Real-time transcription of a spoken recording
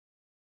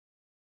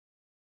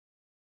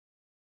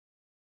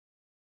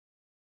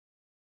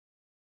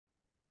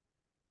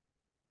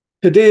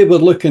Today we're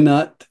looking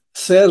at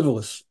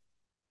servos.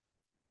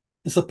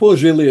 I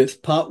suppose really it's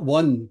part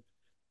one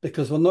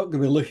because we're not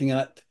going to be looking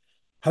at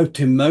how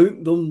to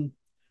mount them,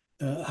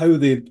 how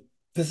they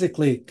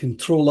physically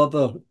control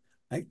other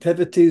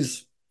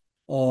activities,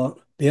 or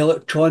the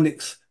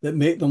electronics that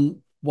make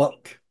them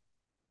work.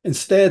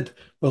 Instead,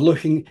 we're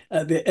looking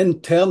at the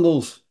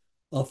internals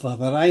of a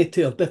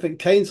variety of different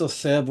kinds of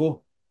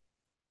servo,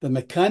 the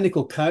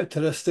mechanical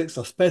characteristics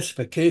or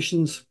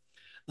specifications,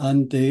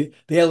 and the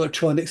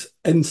electronics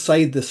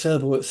inside the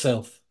servo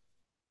itself.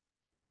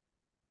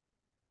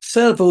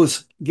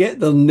 Servos get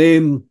their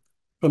name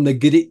from the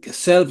Greek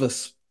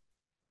servos,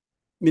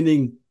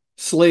 meaning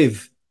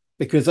slave,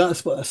 because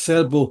that's what a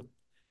servo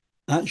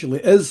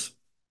actually is.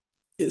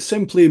 It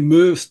simply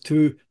moves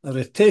to a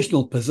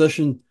rotational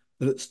position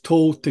that it's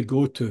told to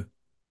go to,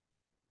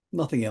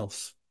 nothing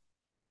else.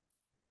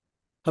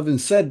 Having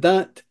said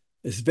that,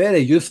 it's very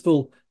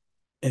useful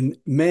in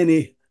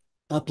many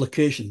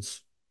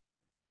applications.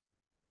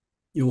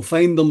 You'll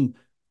find them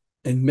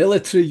in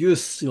military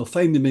use, you'll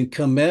find them in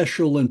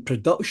commercial and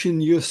production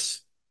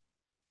use.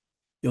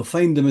 You'll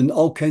find them in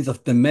all kinds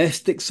of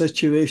domestic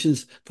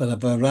situations for a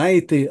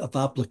variety of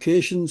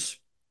applications.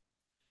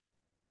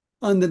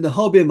 And in the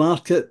hobby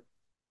market,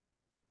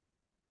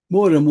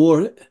 more and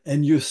more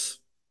in use.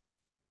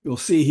 You'll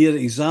see here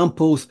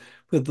examples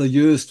where they're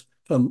used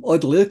from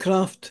model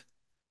aircraft,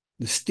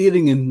 the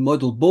steering in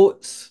model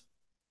boats,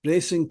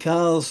 racing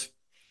cars,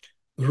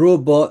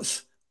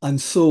 robots, and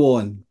so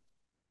on.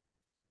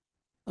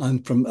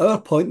 And from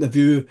our point of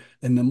view,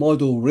 in the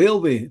model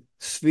railway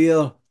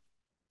sphere,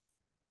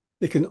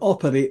 they can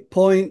operate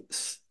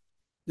points,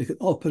 they can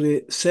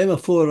operate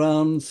semaphore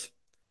arms,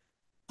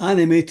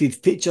 animated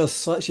features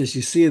such as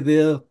you see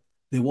there,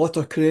 the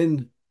water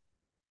crane,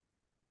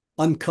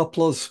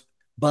 uncouplers,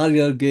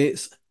 barrier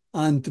gates,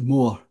 and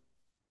more.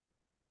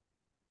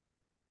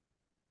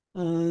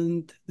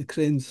 And the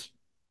crane's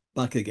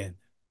back again.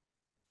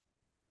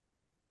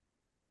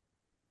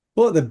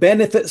 What are the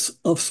benefits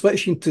of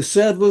switching to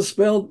servos?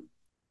 Well,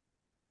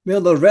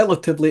 they're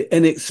relatively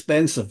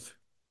inexpensive,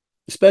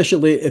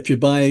 especially if you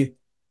buy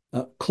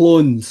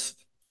clones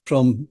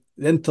from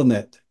the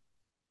internet.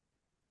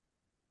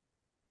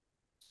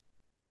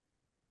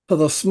 For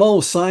their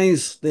small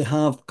size, they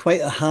have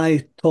quite a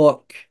high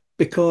torque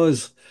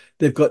because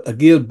they've got a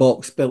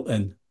gearbox built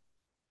in.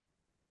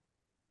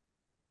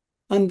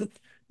 And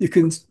you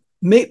can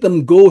make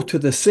them go to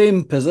the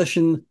same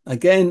position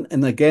again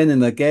and again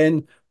and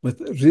again with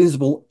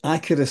reasonable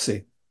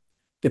accuracy,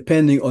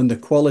 depending on the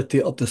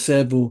quality of the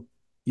servo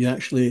you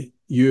actually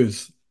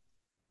use.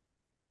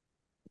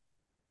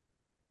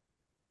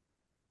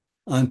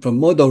 And from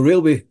model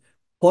railway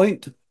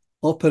point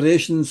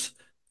operations,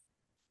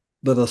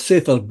 they're a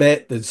safer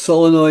bet than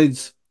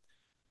solenoids.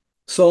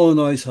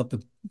 Solenoids have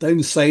the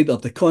downside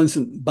of the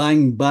constant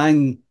bang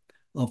bang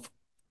of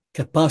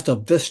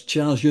capacitive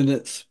discharge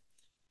units,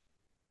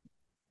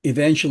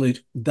 eventually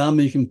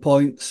damaging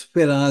points,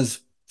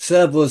 whereas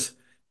servos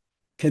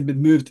can be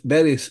moved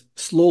very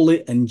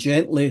slowly and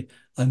gently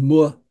and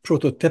more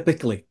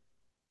prototypically.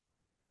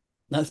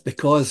 That's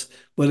because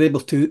we're able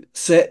to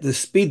set the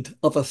speed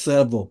of a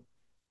servo.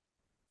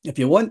 If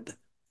you want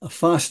a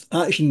fast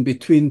action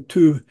between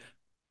 2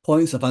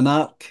 points of an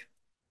arc,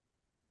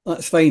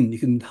 that's fine. You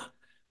can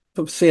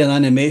say an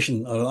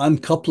animation or an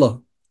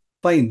uncoupler,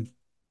 fine.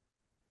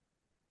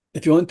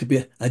 If you want to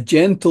be a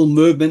gentle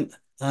movement,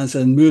 as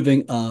in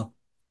moving a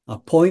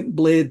point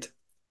blade,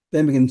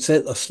 then we can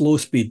set a slow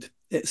speed.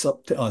 It's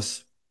up to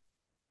us.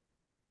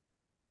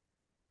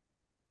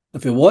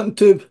 If we want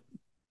to,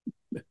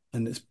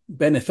 and it's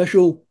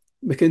beneficial,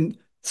 we can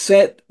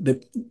set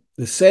the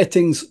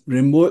settings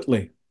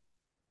remotely.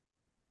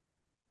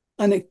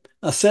 And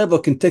a servo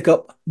can take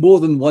up more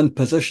than one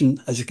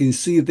position, as you can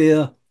see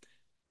there.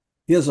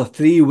 Here's a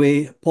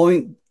three-way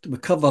point. We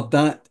covered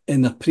that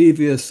in a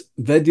previous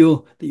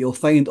video that you'll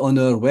find on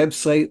our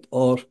website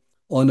or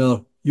on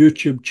our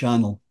YouTube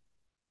channel.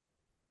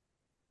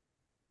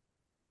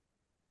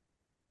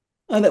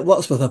 And it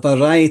works with a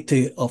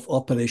variety of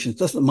operations. It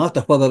doesn't matter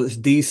whether it's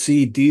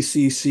DC,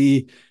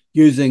 DCC,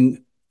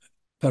 using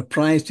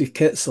proprietary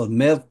kits or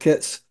MERV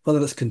kits,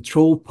 whether it's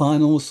control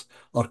panels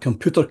or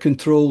computer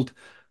controlled,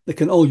 they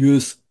can all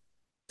use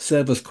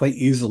servos quite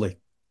easily.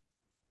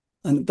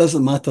 And it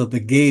doesn't matter the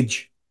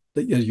gauge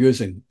that you're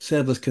using.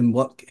 Servos can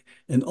work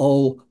in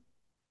all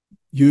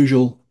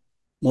usual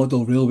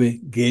model railway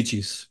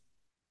gauges.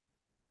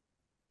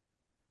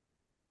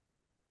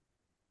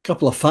 A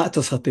couple of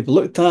factors have to be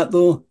looked at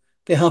though.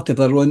 They have to have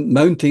their own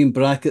mounting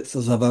brackets.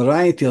 There's a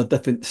variety of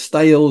different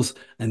styles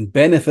and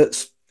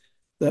benefits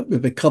that will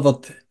be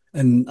covered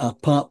in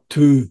part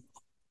two.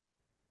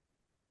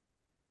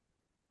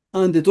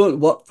 And they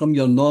don't work from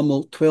your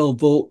normal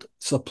 12-volt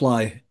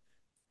supply.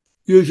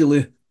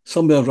 Usually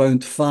somewhere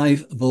around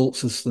 5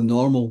 volts is the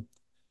normal,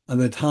 and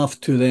they'd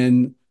have to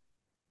then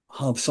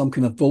have some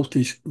kind of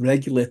voltage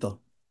regulator.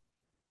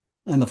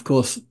 And of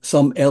course,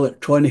 some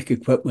electronic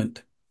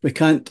equipment. We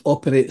can't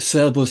operate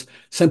servos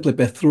simply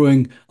by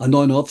throwing an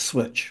on-off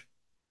switch.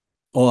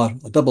 or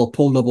a double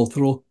pull, double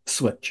throw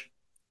switch.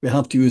 We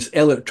have to use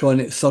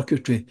electronic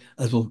circuitry,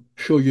 as we'll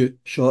show you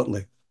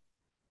shortly.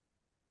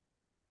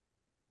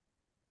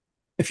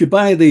 If you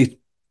buy the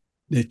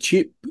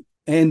cheap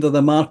end of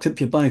the market,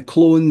 if you buy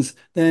clones,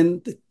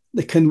 then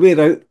they can wear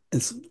out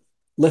as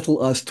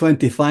little as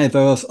 25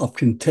 hours of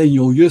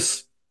continual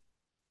use.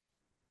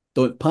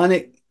 Don't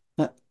panic,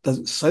 that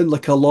doesn't sound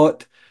like a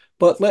lot,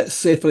 but let's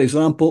say, for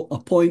example, a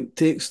point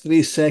takes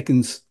 3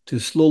 seconds to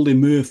slowly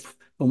move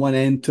from one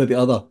end to the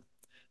other.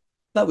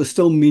 That would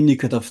still mean you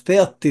could have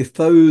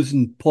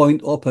 30,000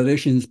 point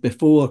operations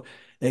before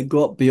it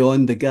got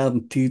beyond the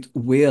guaranteed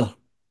wear.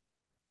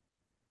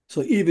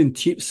 So even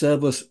cheap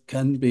servos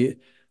can be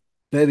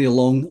very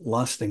long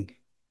lasting.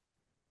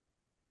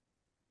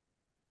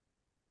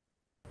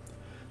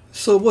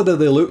 So what do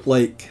they look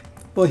like?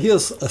 Well,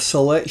 here's a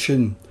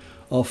selection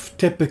of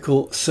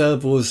typical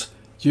servos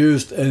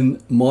used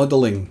in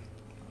modelling.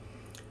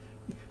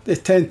 They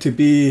tend to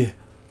be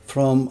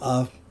from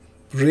a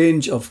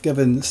range of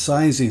given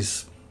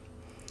sizes,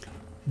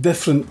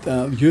 different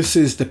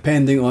uses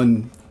depending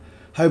on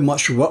how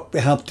much work they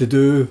have to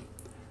do.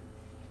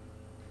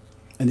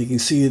 And you can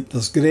see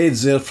there's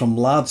grades there from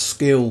large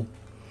scale,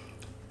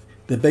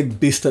 the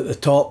big beast at the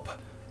top,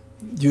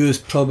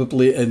 used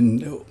probably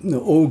in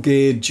O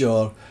gauge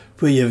or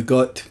where you've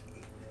got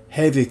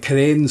heavy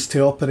cranes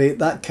to operate,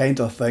 that kind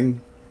of thing,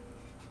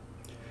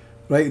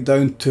 right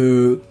down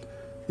to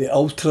the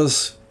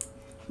ultras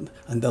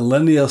and the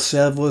linear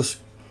servos,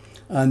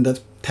 and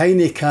the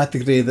tiny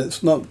category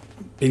that's not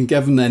been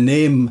given a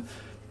name,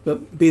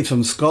 but being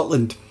from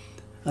Scotland,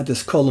 I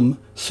just call them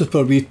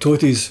super wee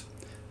toties.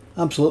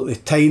 Absolutely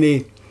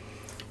tiny,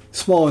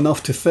 small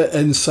enough to fit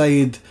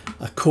inside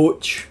a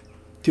coach,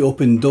 to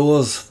open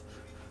doors,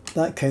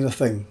 that kind of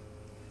thing.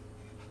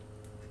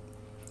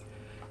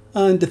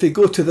 And if you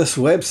go to this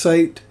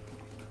website,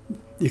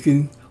 you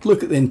can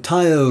look at the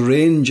entire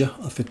range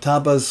of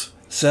Futabas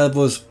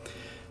servos,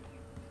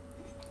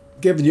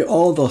 giving you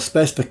all the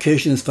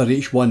specifications for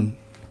each one.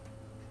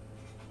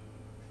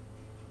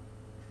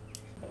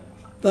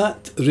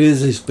 That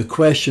raises the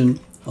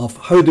question of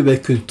how do we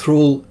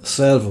control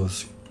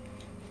servos?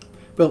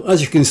 Well,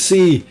 as you can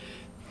see,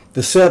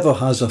 the servo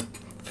has a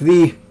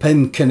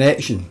 3-pin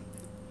connection.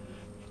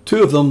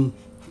 2 of them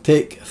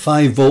take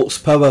 5 volts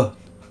power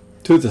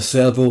to the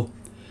servo,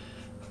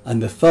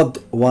 and the third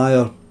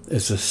wire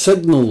is a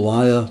signal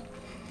wire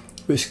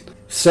which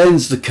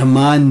sends the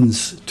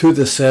commands to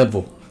the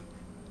servo.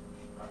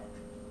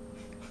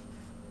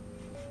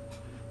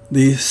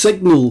 The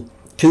signal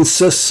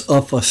consists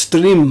of a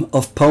stream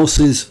of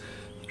pulses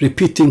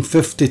repeating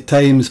 50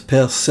 times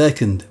per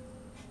second,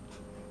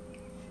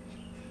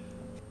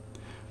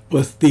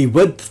 with the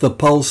width of the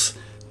pulse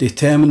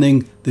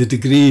determining the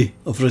degree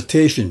of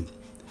rotation.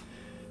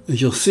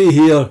 As you'll see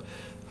here,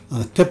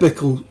 a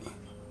typical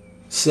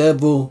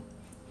servo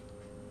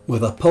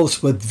with a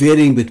pulse width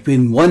varying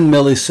between 1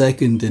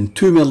 millisecond and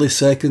 2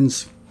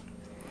 milliseconds,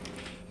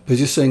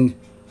 producing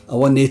a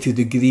 180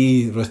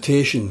 degree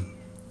rotation.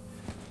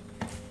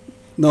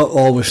 Not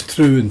always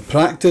true in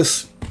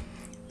practice.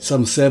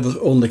 Some servos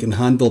only can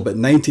handle about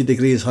 90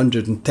 degrees,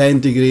 110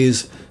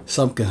 degrees,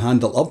 some can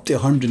handle up to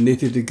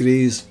 180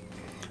 degrees.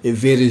 It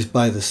varies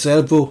by the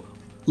servo.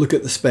 Look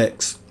at the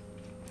specs.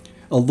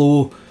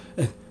 Although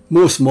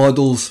most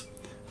models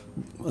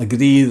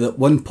agree that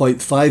 1.5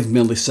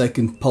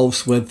 millisecond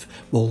pulse width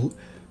will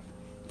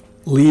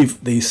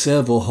leave the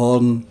servo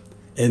horn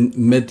in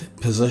mid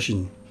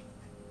position.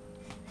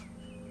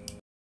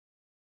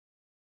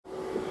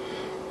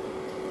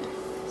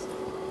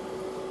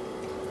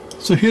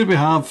 So here we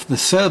have the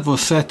servo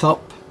set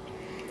up,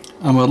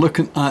 and we're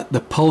looking at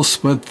the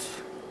pulse width,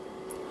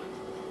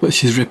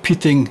 which is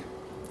repeating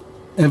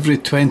every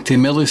 20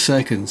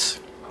 milliseconds.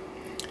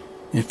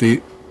 If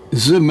we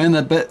zoom in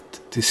a bit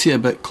to see a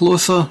bit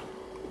closer,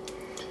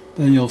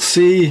 then you'll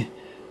see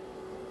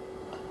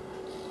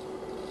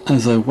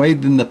as I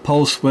widen the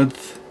pulse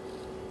width,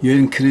 you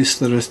increase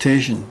the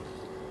rotation.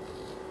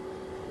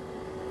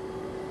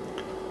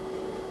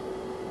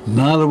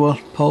 Narrower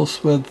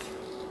pulse width,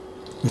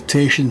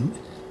 rotation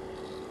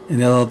in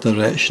the other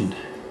direction.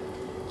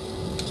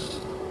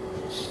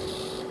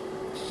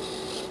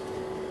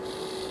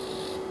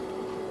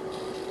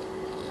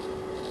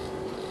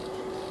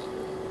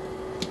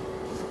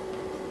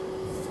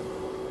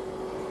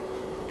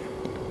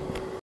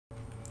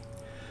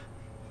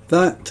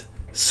 That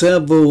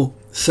servo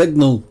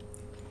signal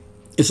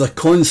is a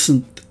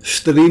constant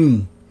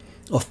stream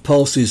of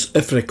pulses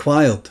if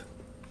required.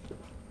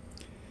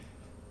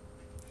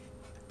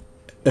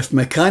 If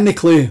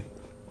mechanically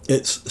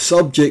it's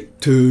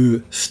subject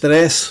to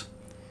stress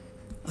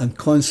and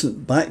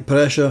constant back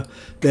pressure,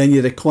 then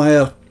you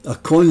require a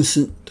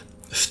constant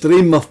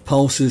stream of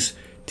pulses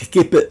to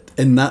keep it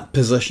in that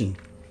position.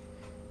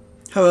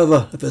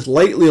 However, if it's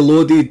lightly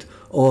loaded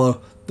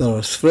or there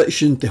is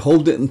friction to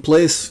hold it in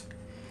place,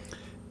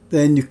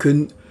 then you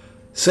can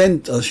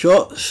send a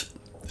short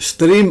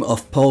stream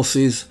of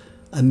pulses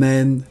and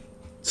then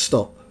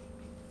stop.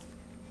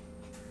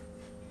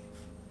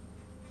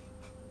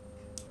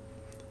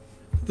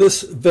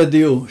 This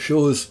video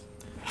shows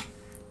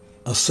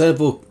a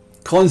servo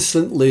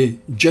constantly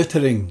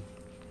jittering.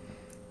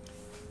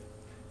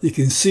 You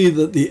can see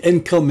that the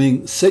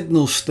incoming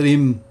signal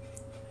stream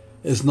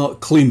is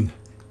not clean.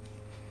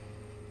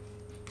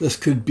 This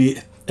could be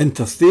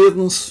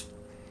interference,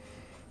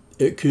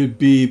 it could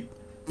be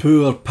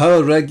poor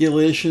power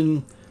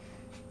regulation,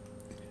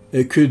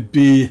 it could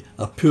be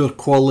a poor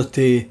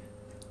quality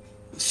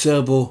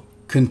servo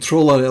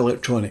controller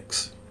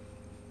electronics.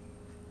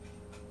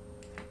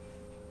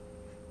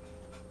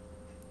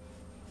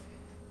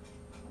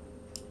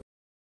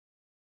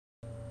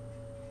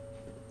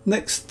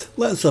 Next,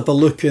 let's have a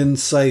look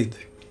inside.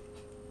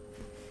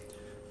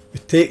 We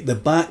take the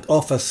back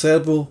off a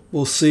servo,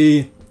 we'll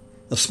see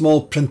a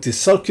small printed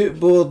circuit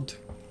board,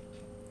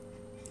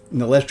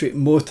 an electric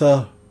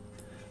motor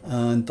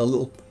and a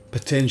little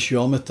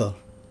potentiometer.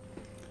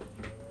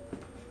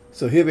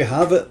 So here we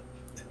have it.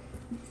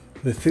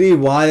 The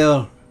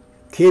 3-wire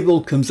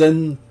cable comes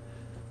in,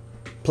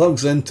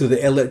 plugs into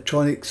the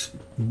electronics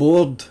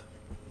board.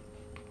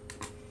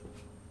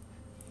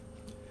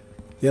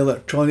 The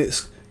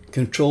electronics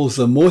controls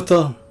the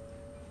motor.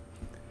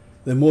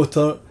 The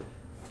motor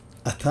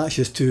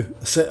attaches to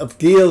a set of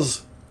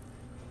gears.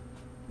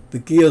 The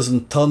gears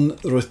in turn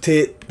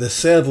rotate the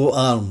servo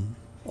arm,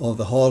 or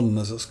the horn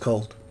as it's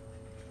called.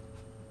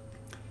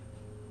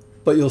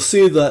 But you'll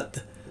see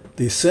that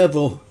the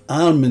servo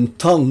arm in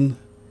turn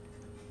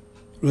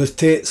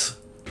rotates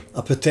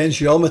a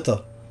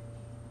potentiometer,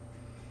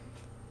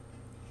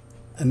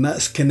 and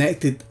that's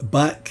connected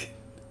back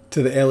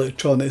to the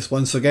electronics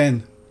once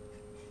again.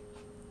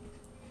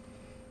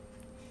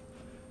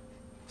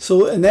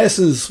 So in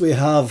essence we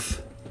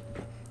have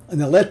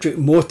an electric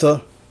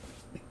motor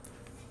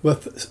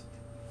with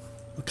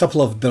a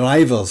couple of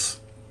drivers,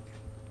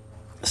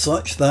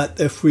 such that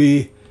if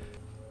we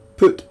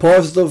put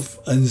positive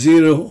and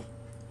zero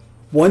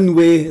one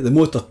way, the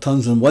motor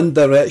turns in one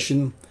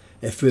direction.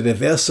 If we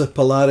reverse the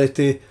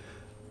polarity,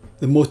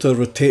 the motor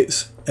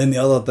rotates in the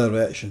other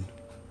direction.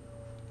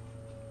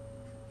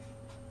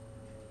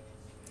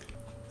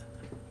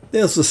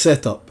 There's the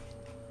setup.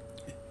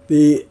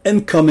 The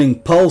incoming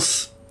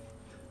pulse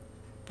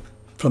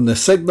from the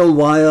signal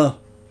wire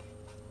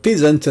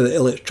feeds into the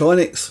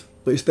electronics,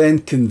 which then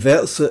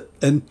converts it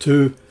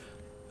into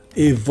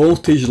a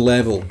voltage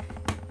level,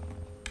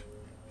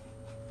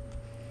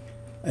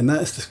 and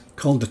that's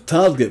called the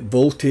target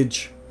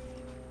voltage.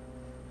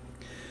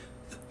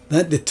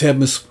 That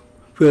determines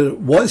where it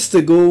wants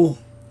to go,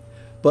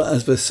 but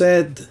as we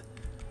said,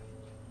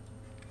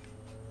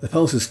 the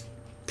pulses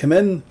come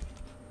in,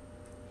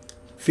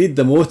 feed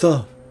the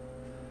motor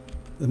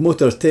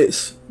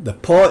rotates the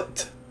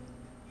pot,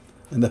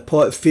 and the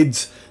pot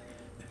feeds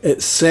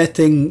its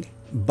setting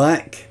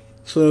back.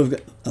 So we've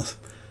got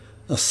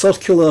a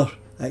circular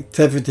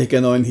activity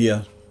going on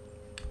here.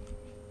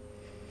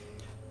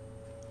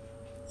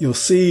 You'll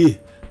see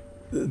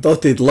the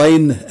dotted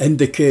line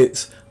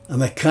indicates a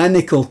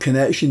mechanical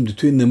connection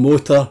between the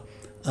motor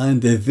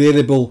and the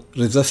variable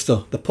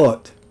resistor, the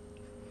pot.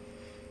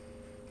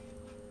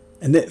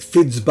 And it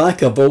feeds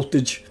back a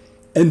voltage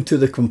into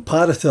the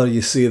comparator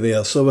you see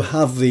there. So we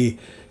have the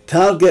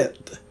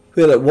target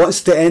where it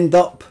wants to end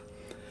up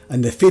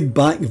and the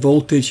feedback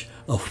voltage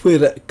of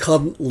where it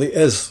currently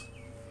is.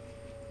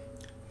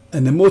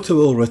 And the motor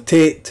will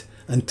rotate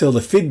until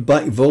the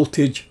feedback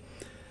voltage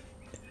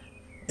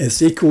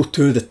is equal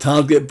to the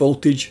target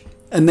voltage,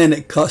 and then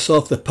it cuts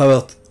off the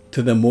power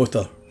to the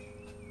motor.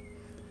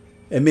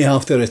 It may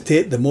have to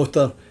rotate the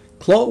motor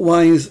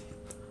clockwise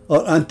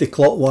or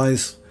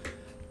anti-clockwise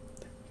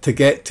to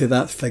get to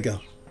that figure.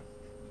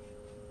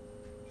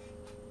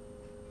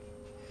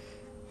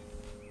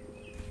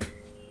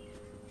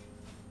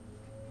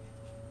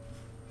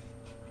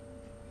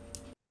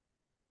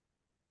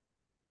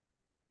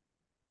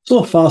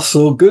 So far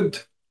so good.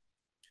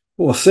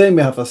 We're saying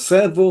we have a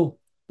servo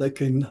that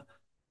can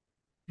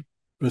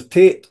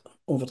rotate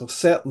over a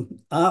certain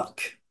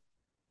arc,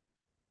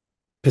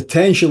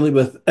 potentially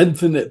with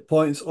infinite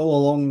points all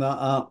along that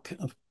arc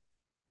of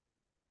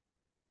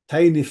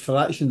tiny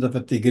fractions of a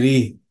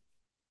degree.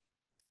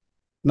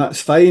 And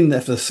that's fine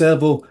if the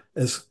servo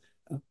has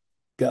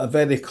got a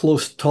very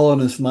close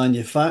tolerance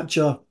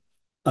manufacture,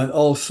 and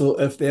also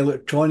if the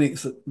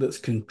electronics that's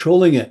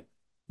controlling it,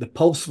 the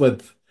pulse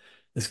width,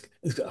 has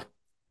got a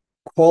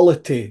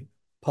quality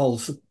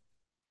pulse.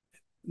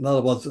 In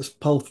other words, its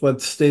pulse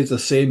width stays the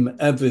same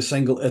every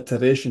single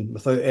iteration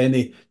without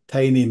any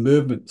tiny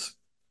movements.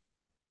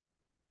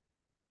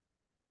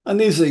 And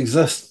these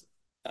exist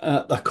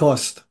at a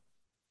cost.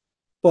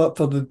 But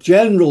for the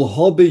general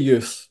hobby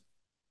use,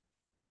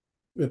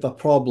 we have a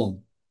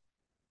problem.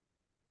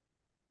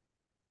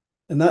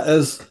 And that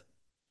is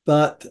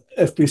that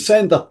if we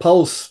send a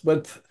pulse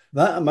with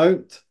that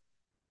amount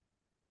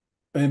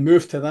and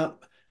move to that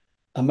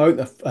amount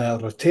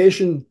of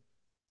rotation,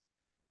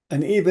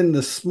 and even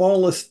the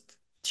smallest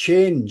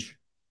change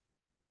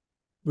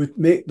would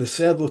make the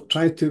servo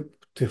try to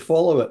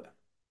follow it.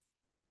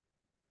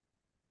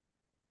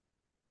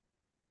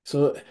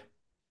 So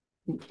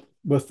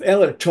With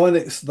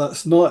electronics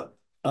that's not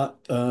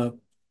at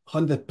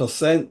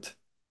 100%,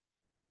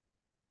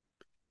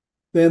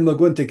 then we're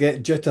going to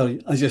get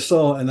jitter, as you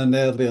saw in an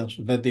earlier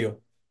video.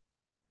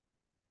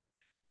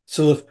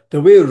 So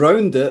the way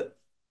around it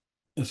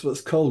is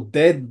what's called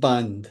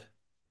deadband.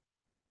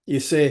 You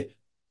say,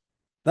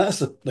 that's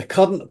the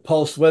current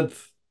pulse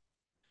width,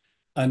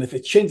 and if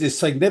it changes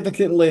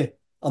significantly,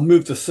 I'll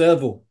move the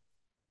servo.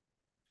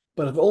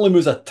 But if it only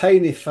moves a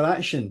tiny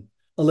fraction,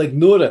 I'll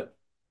ignore it.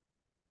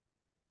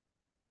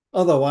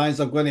 Otherwise,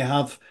 I'm going to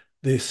have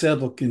the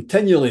servo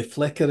continually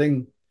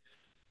flickering,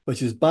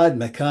 which is bad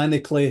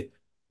mechanically,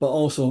 but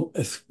also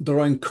it's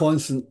drawing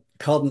constant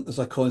current as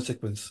a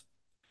consequence.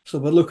 So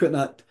we're looking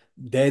at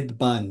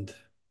deadband.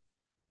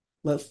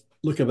 Let's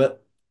look a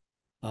bit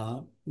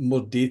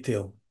more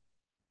detail.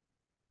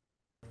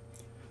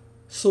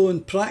 So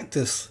in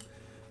practice,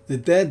 the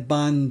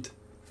deadband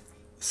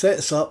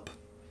sets up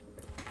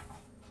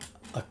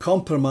a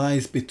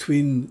compromise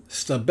between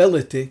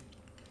stability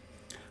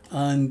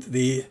and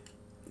the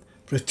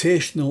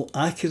rotational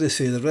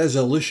accuracy, the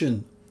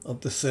resolution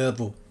of the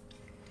servo.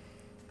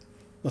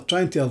 We're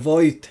trying to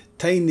avoid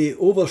tiny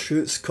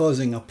overshoots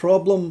causing a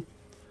problem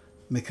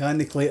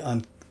mechanically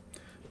and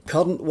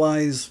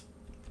current-wise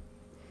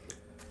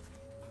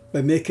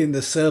by making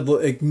the servo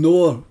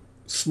ignore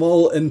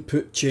small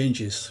input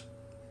changes.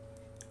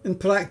 In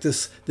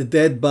practice, the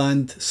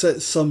deadband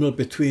sits somewhere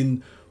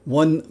between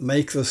 1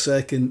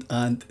 microsecond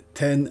and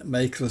 10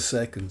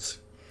 microseconds,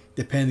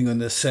 depending on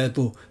the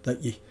servo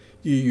that you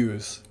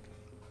use.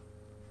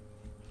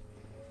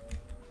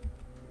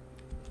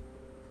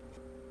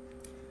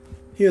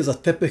 Here's a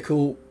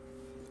typical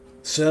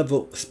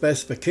servo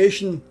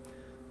specification,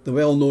 the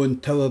well-known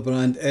Tower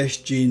brand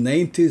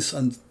SG90s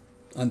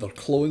and their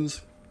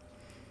clones.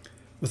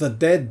 With a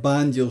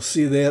deadband you'll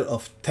see there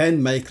of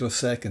 10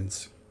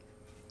 microseconds.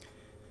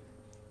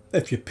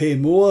 If you pay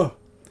more,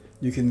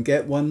 you can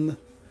get one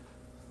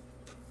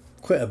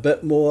quite a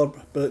bit more,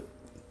 but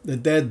the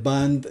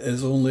deadband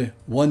is only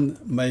 1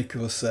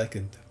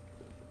 microsecond.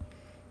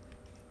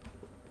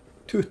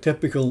 Two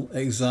typical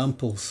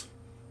examples.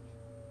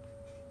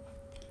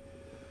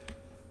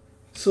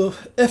 So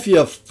if you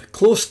have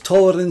close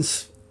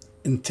tolerance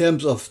in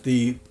terms of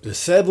the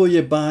servo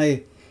you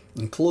buy,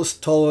 and close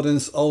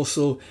tolerance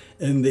also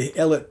in the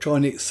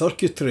electronic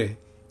circuitry,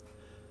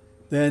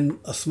 then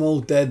a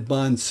small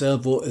deadband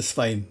servo is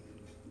fine.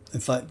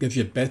 In fact, gives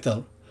you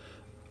better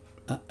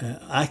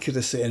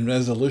accuracy and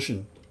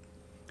resolution.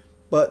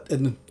 But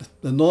in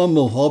the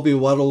normal hobby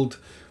world,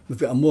 we've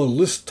got a more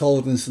loose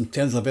tolerance in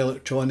terms of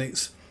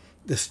electronics.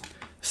 The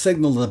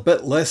signal is a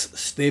bit less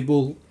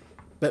stable,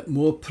 a bit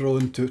more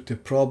prone to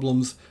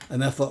problems,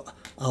 and therefore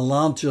a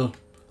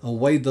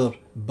wider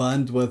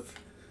bandwidth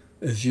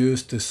is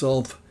used to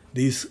solve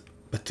these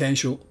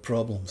potential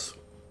problems.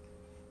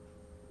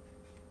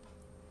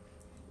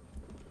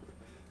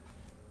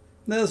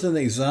 There's an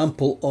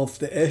example of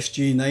the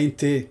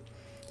SG90.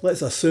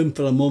 Let's assume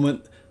for a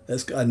moment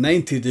it's got a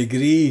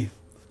 90-degree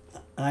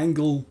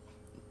angle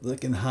that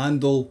it can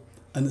handle,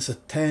 and it's a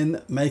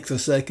 10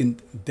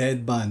 microsecond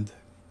deadband.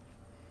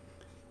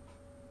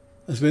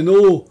 As we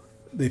know,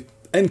 the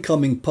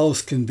incoming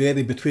pulse can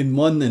vary between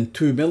 1 and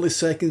 2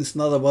 milliseconds.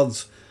 In other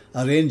words,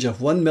 a range of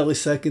 1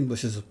 millisecond,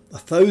 which is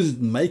 1,000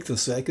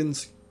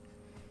 microseconds,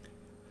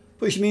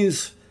 which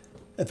means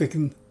if we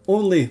can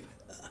only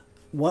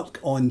work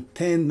on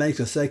 10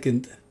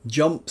 microsecond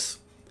jumps,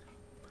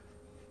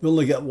 we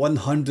only get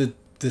 100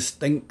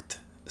 distinct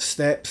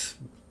steps.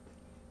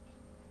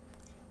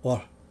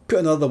 Or put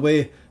another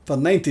way, for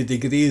 90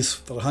 degrees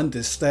for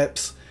 100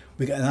 steps,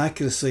 we get an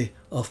accuracy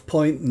of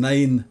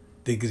 0.9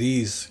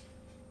 degrees.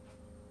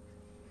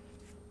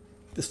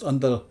 Just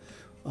under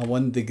a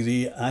 1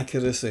 degree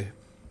accuracy,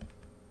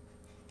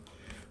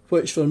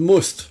 which for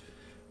most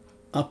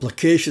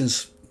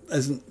applications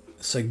isn't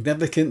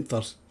significant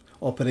for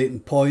operating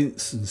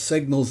points and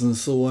signals and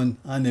so on,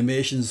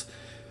 animations.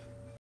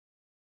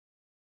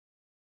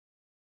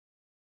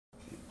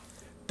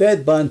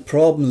 Deadband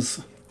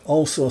problems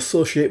also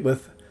associate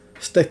with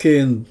sticky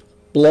and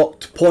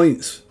blocked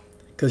points,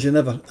 because you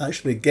never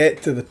actually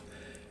get to the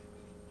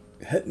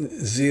hitting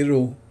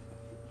zero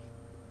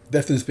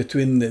difference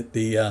between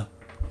the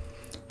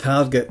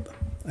target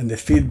and the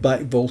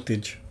feedback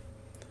voltage,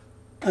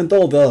 and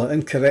all the other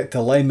incorrect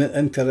alignment,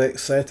 incorrect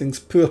settings,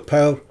 poor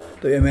power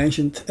that you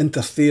mentioned,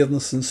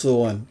 interference and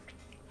so on.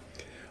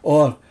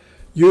 Or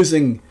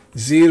using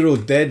 0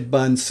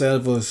 deadband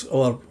servos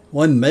or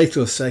 1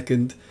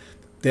 microsecond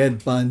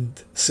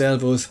deadband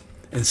servos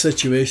in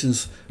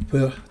situations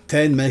where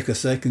 10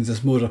 microseconds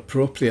is more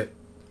appropriate.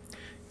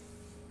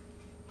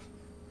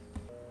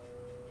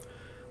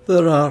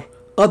 There are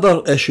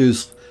other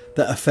issues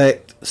that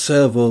affect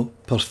servo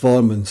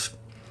performance.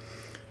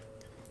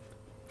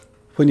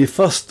 When you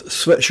first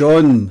switch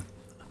on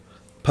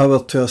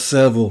power to a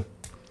servo,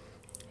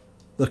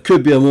 there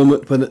could be a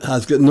moment when it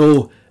has got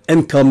no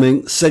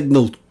incoming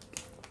signal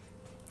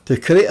to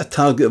create a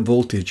target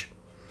voltage.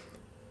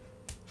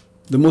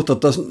 The motor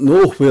doesn't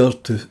know where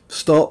to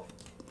stop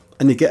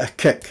and you get a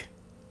kick.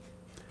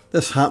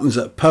 This happens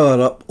at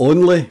power up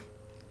only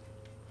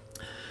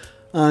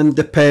and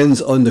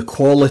depends on the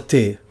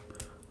quality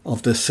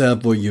of the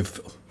servo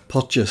you've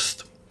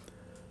purchased,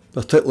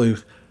 particularly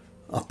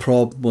a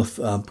problem with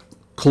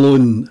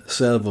clone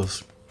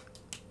servos.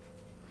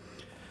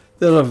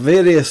 There are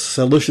various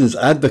solutions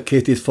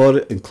advocated for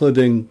it,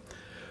 including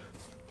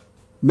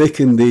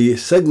making the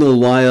signal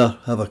wire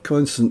have a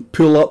constant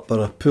pull up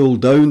or a pull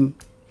down,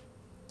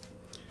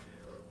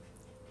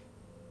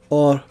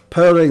 or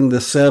powering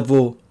the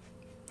servo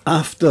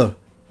after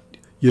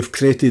you've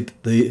created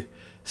the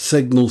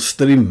signal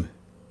stream.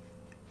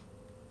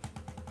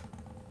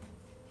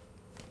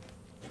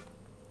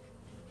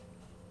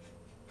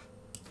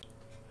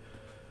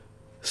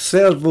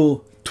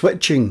 Servo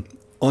twitching,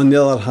 on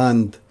the other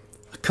hand,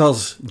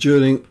 occurs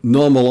during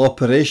normal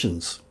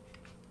operations,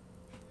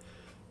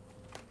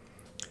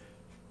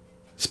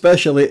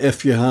 especially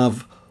if you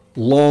have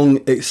long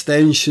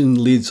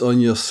extension leads on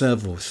your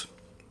servos.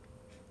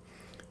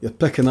 You're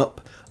picking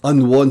up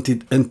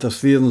unwanted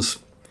interference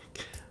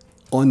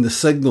on the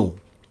signal,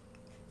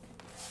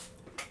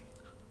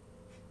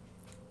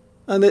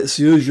 and it's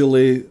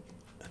usually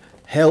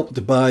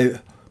helped by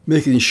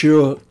making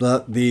sure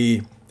that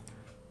the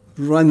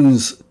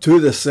runs to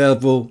the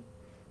servo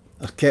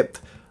are kept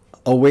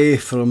away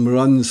from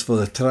runs for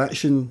the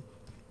traction,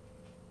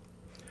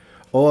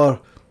 or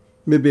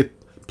maybe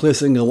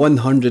placing a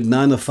 100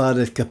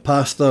 nanofarad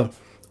capacitor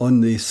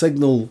on the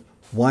signal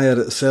wire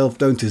itself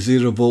down to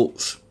 0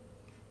 volts,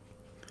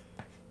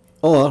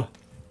 or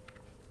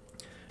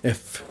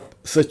if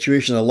the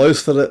situation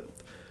allows for it,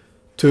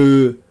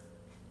 to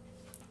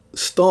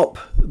stop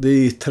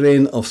the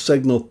train of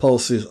signal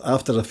pulses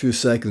after a few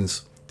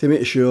seconds to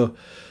make sure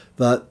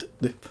that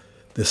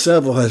the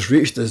servo has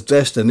reached its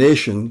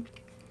destination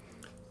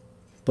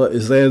but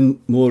is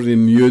then more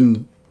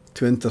immune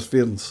to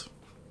interference.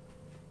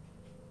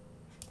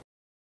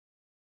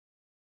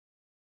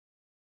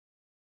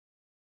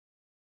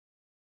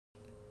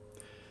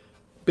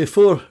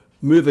 Before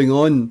moving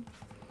on,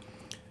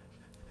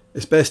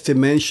 it's best to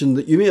mention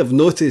that you may have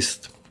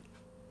noticed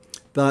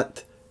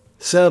that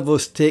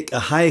servos take a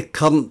high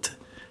current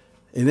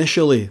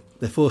initially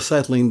before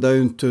settling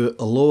down to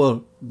a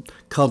lower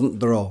current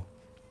draw.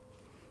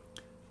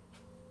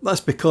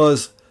 That's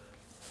because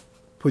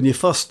when you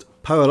first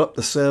power up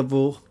the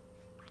servo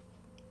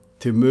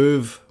to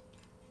move,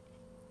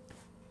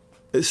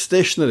 it's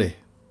stationary.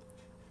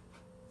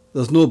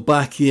 There's no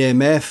back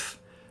EMF,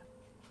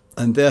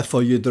 and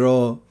therefore you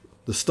draw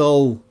the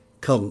stall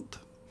current.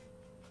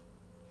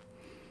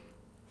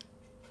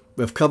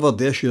 We've covered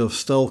the issue of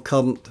stall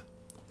current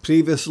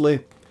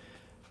previously.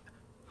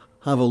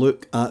 Have a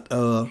look at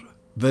our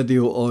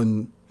video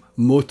on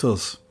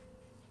motors.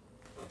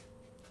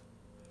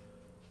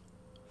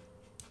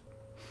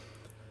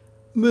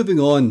 Moving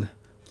on,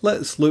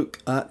 let's look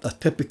at a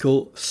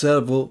typical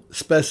servo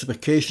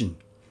specification.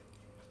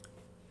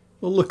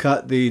 We'll look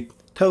at the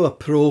Tower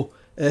Pro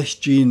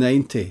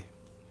SG90.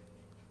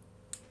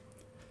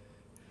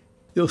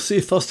 You'll see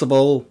first of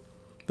all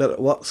that it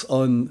works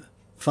on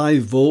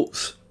 5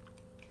 volts,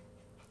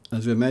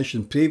 as we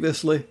mentioned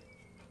previously.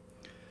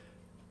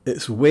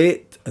 Its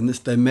weight and its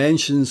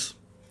dimensions,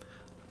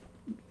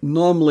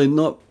 normally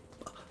not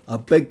a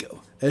big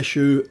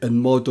issue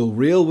in model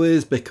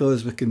railways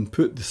because we can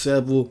put the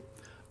servo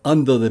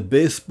under the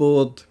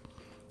baseboard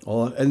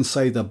or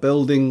inside a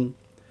building,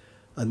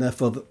 and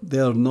therefore they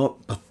are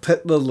not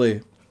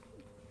particularly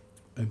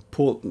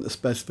important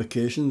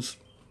specifications.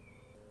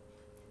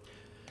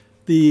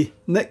 The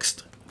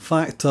next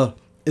factor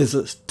is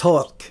its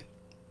torque,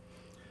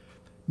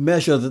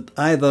 measured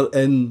either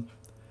in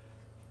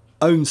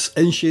ounce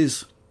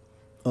inches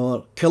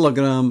or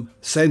kilogram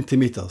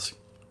centimetres.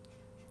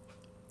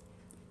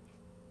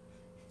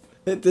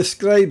 It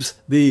describes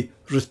the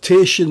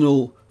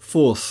rotational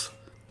force,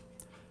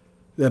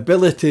 the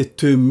ability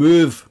to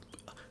move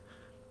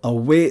a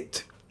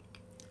weight,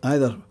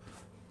 either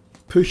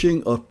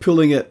pushing or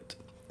pulling it.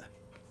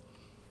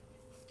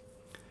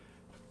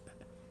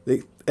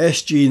 The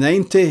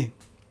SG90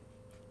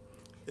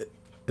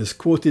 is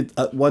quoted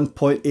at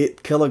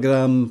 1.8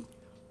 kilogram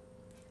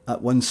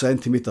at 1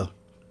 centimetre,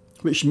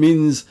 which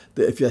means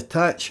that if you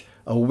attach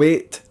a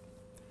weight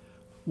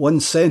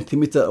 1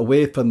 centimetre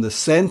away from the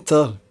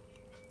centre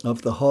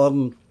of the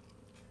horn,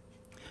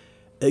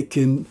 it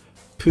can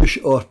push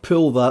or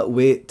pull that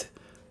weight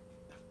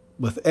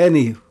with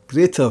any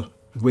greater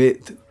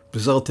weight,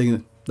 resulting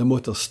in the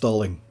motor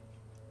stalling.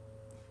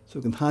 So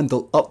it can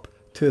handle up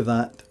to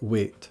that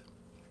weight.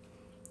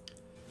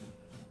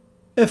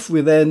 If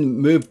we then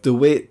move the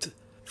weight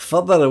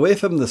further away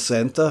from the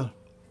centre,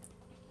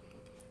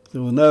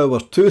 so now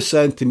we're 2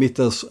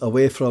 centimetres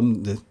away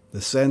from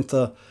the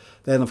centre,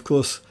 then of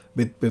course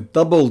we've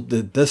doubled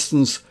the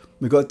distance,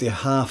 we've got to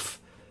half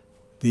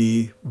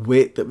the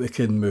weight that we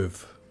can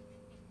move.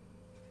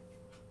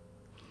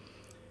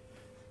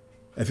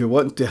 If you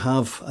want to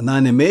have an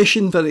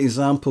animation, for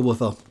example,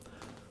 with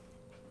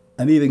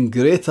an even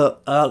greater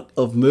arc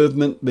of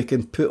movement, we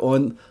can put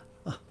on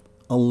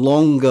a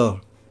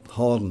longer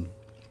horn.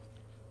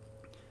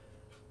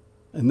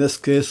 In this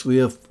case, we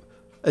have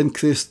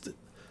increased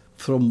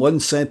from 1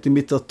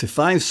 centimetre to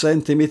 5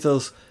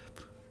 centimetres,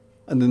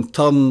 and in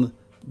turn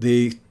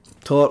the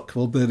torque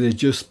will be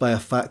reduced by a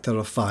factor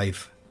of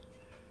 5.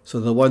 So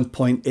the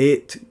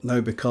 1.8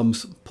 now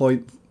becomes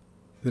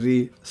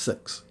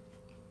 0.36.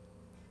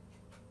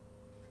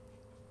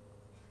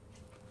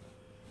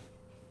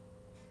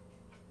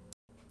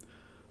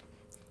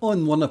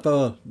 On one of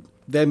our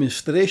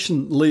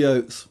demonstration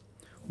layouts,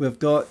 we've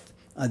got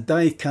a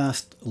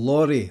die-cast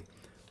lorry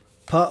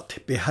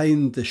parked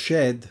behind the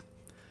shed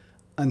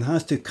and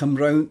has to come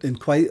round in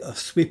quite a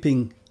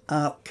sweeping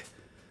arc.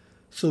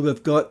 So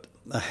we've got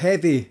a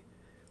heavy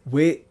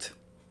weight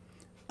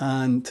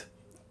and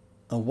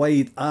a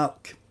wide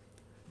arc.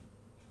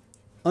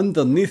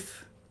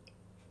 Underneath,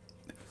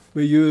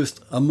 we used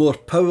a more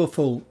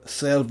powerful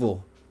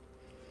servo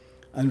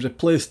and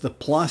replaced the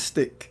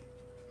plastic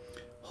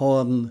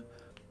horn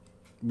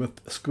with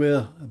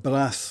square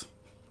brass.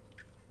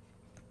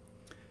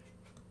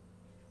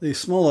 The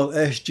smaller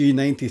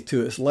SG90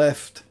 to its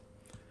left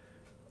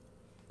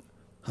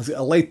has got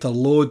a lighter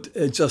load.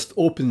 It just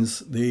opens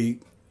the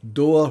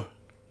door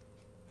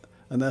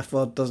and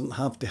therefore doesn't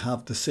have to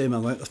have the same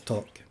amount of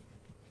torque.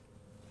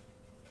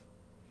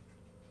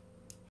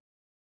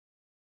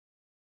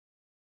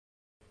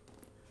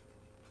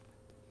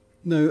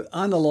 Now,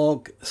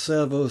 analog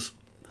servos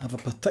have a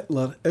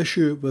particular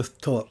issue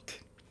with torque.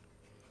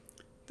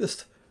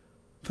 Just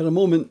for a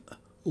moment,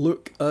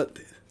 look at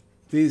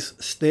these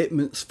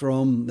statements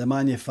from the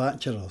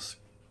manufacturers.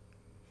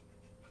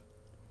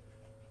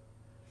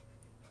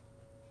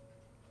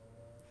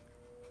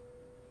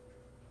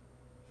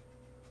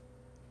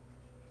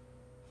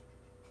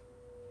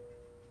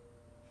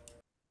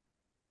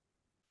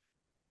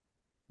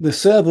 The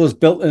servo's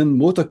built-in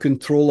motor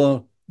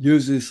controller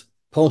uses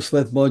pulse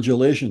width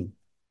modulation.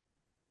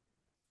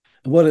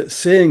 And what it's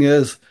saying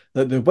is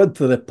that the width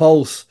of the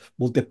pulse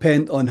will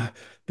depend on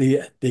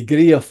the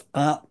degree of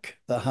arc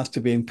that has to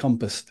be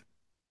encompassed.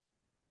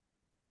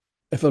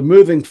 If we're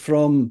moving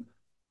from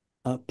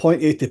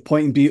point A to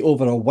point B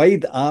over a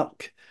wide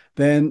arc,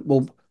 then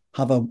we'll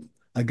have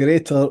a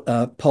greater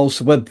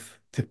pulse width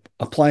to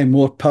apply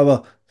more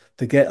power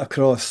to get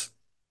across.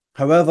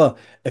 However,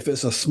 if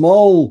it's a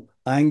small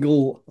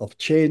angle of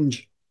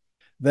change,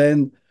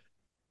 then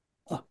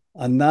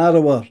a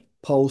narrower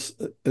pulse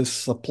is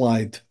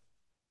supplied.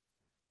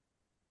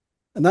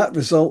 And that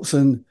results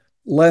in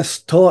less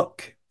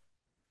torque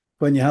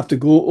when you have to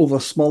go over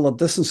smaller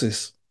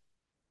distances.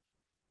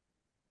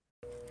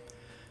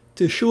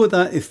 To show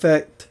that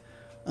effect,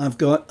 I've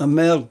got a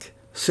Merg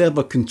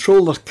servo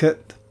controller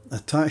kit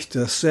attached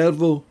to a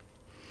servo.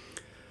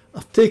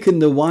 I've taken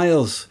the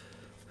wires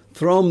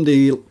from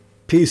the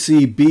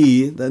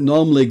PCB that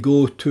normally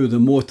go to the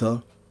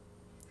motor,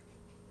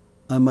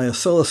 and my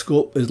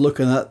oscilloscope is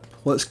looking at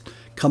what's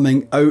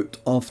coming out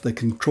of the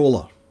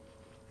controller.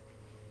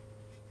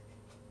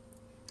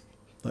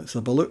 Let's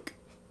have a look.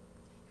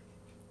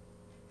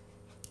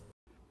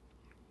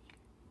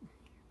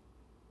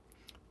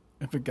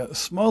 If we've got a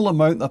small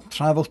amount of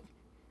travel,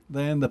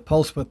 then the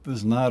pulse width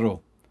is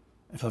narrow.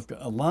 If I've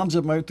got a large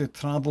amount to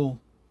travel,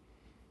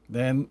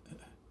 then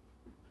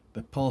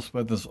the pulse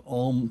width is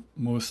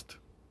almost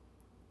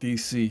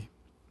DC.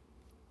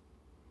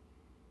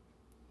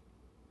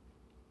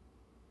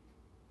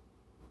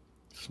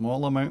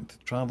 Small amount to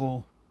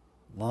travel,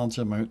 large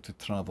amount to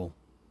travel.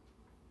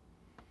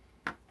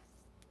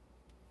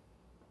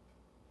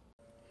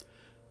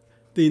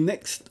 The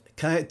next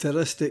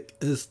characteristic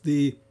is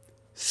the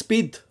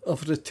speed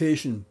of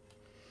rotation,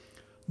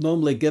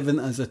 normally given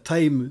as a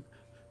time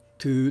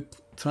to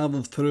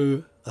travel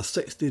through a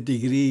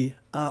 60-degree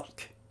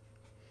arc.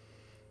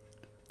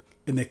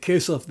 In the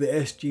case of the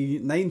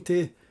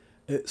SG90,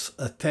 it's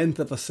 1/10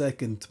 of a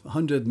second,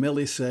 100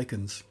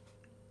 milliseconds.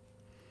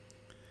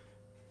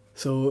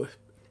 So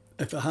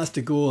if it has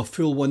to go a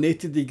full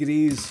 180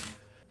 degrees,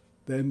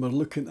 then we're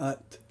looking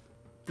at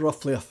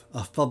roughly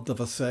a third of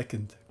a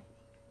second.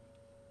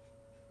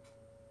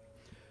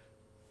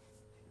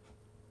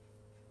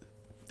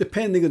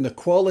 Depending on the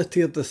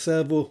quality of the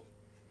servo,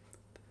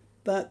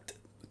 that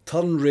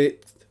turn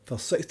rate for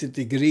 60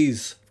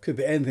 degrees could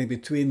be anything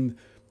between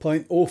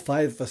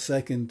 0.05 of a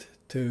second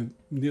to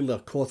nearly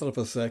 1/4 of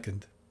a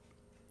second.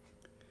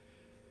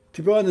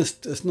 To be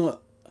honest, it's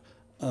not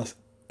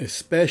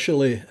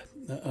especially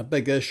a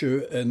big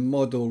issue in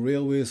model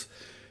railways,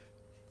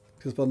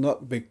 because we're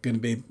not going to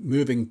be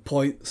moving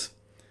points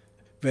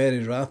very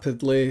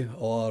rapidly,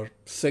 or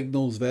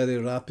signals very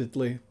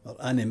rapidly, or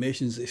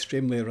animations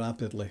extremely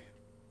rapidly.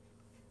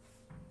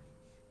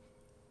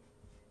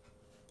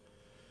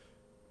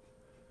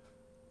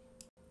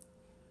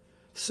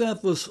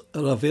 Servos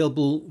are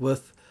available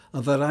with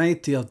a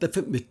variety of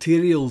different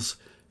materials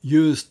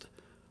used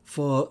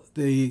for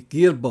the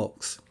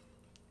gearbox.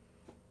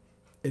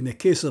 In the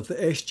case of the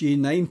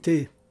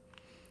SG90,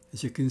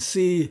 as you can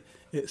see,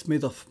 it's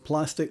made of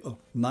plastic or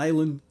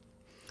nylon,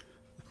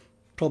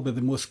 probably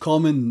the most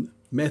common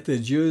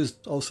method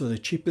used, also the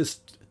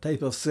cheapest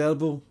type of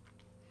servo,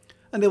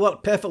 and they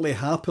work perfectly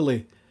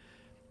happily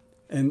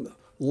in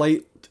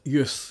light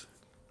use.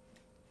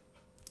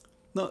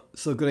 Not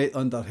so great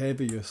under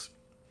heavy use.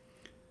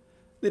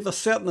 They have a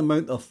certain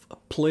amount of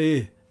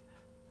play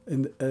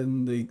in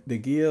the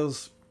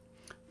gears,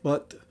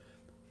 but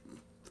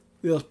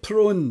they are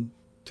prone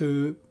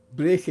to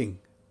breaking,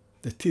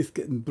 the teeth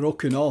getting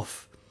broken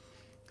off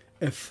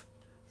if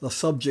they're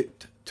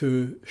subject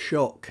to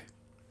shock.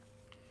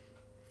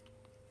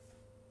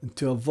 And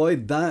to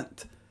avoid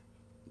that,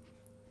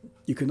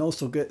 you can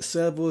also get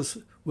servos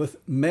with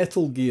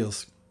metal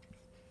gears.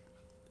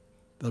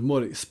 They're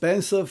more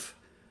expensive,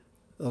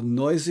 they're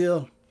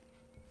noisier,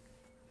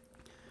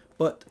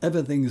 but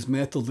everything is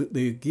metal.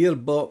 The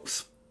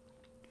gearbox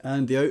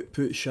and the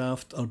output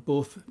shaft are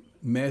both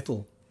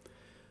metal.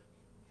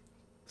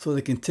 So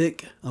they can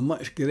take a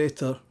much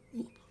greater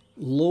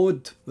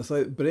load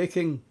without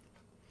breaking,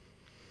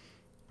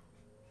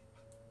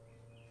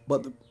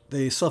 but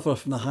they suffer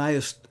from the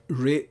highest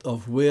rate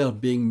of wear,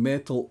 being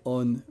metal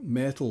on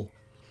metal.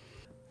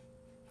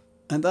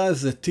 And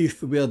as the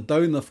teeth wear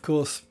down, of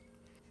course,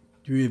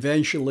 you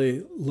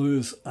eventually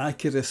lose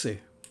accuracy.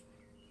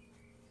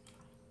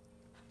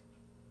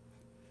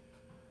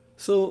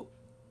 So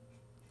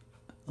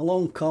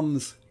along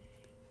comes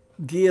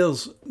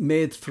gears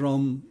made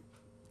from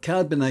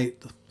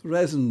carbonite,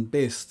 resin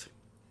based.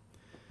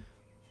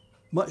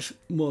 Much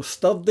more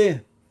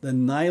sturdy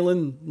than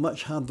nylon,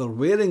 much harder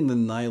wearing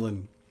than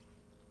nylon.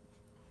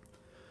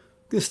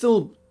 Can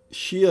still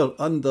shear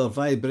under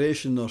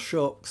vibration or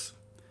shocks.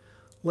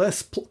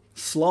 Less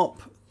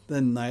slop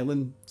than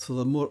nylon, so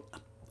they're more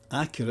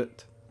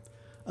accurate,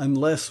 and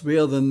less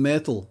wear than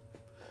metal.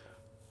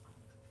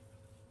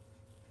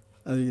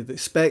 And you'd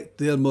expect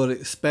they're more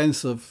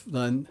expensive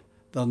than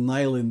their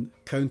nylon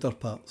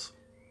counterparts.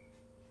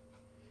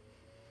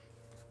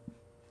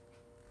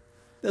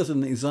 There's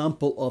an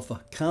example of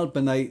a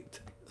carbonite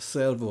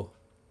servo.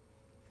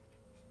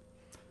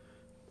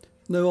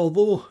 Now,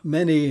 although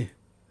many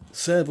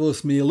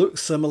servos may look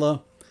similar,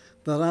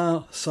 there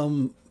are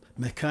some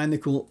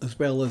mechanical as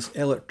well as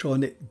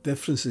electronic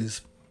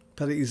differences.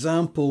 For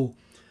example,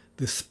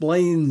 the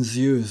splines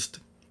used.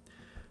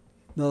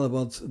 In other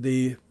words,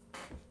 the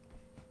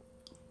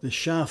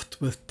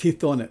shaft with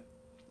teeth on it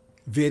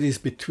varies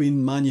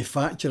between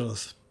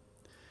manufacturers.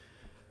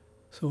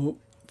 So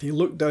if you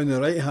look down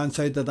the right hand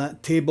side of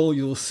that table,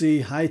 you'll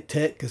see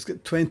High-Tech has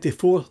got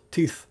 24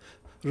 teeth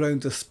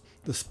around the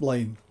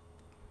spline.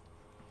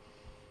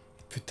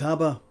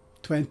 Futaba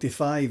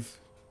 25,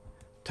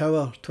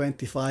 Tower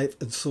 25,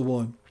 and so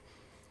on.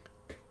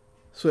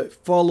 So it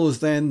follows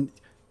then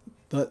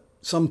that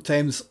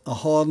sometimes a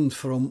horn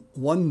from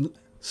one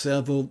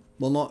servo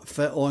will not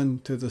fit on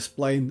to the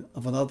spline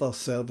of another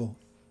servo.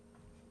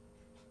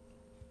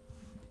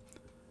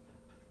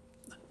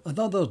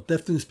 Another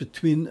difference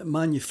between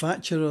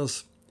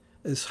manufacturers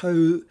is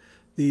how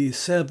the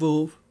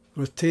servo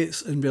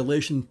rotates in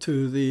relation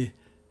to the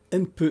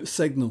input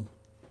signal.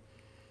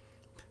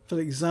 For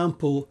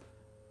example,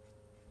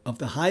 of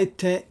the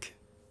High-Tech,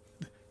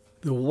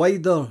 the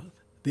wider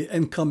the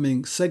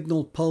incoming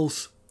signal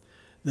pulse,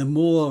 the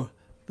more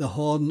the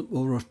horn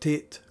will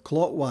rotate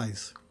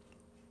clockwise.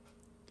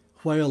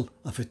 While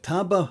a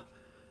Futaba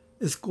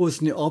goes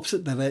in the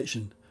opposite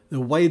direction.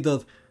 The wider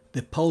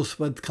the pulse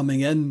width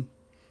coming in,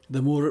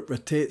 the more it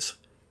rotates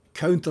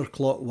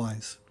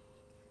counterclockwise.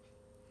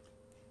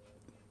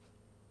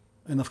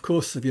 And of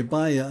course, if you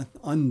buy an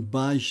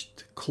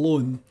unbadged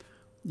clone,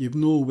 you've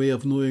no way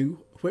of knowing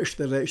which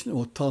direction it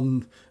will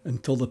turn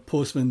until the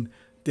postman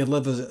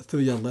delivers it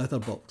through your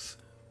letterbox.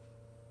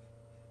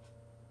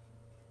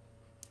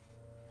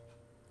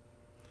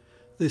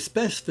 The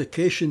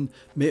specification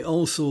may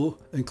also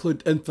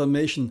include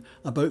information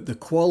about the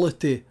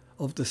quality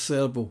of the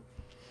servo.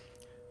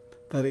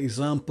 For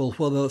example,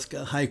 whether it's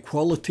got a high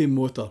quality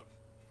motor,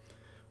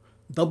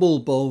 double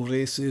ball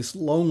races,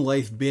 long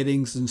life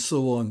bearings and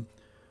so on,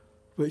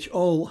 which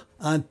all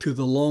add to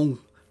the long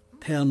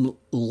term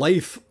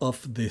life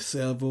of the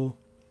servo,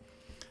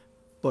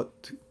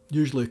 but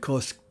usually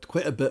cost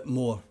quite a bit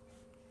more.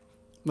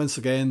 Once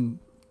again,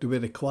 do we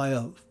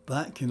require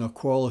that kind of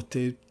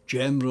quality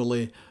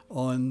generally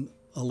on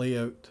a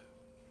layout?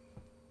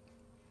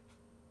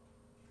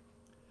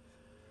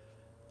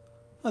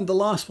 And the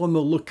last one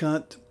we'll look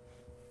at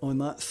on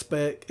that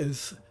spec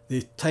is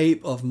the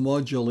type of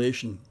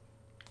modulation.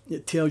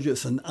 It tells you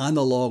it's an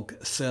analog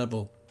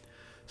servo.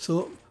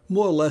 So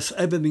more or less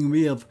everything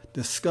we have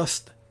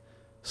discussed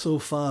so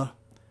far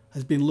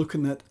has been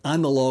looking at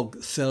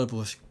analog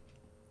servos.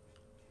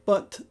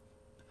 But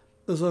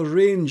there's a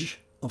range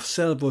of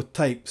servo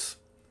types,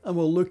 and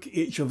we'll look at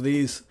each of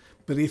these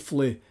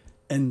briefly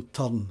in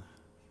turn.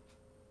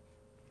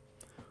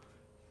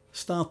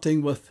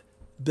 Starting with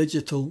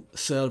digital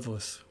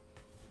servos.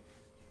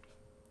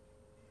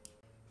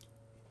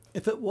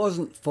 If it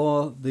wasn't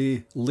for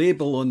the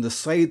label on the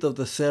side of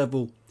the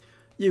servo,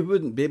 you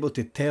wouldn't be able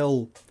to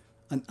tell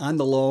an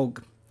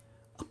analog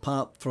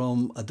apart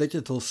from a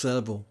digital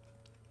servo.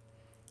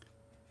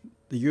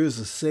 They use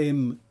the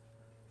same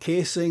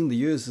casing, they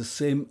use the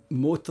same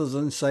motors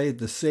inside,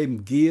 the same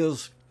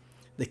gears,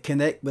 they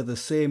connect with the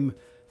same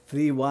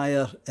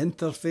 3-wire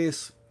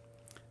interface,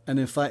 and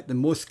in fact in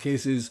most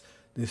cases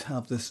they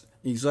have this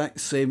exact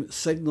same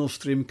signal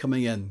stream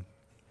coming in.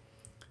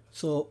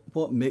 So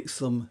what makes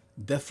them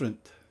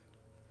different?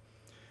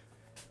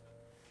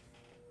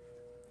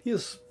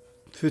 Here's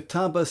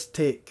Futaba's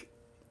take.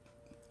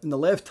 On the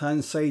left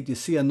hand side you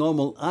see a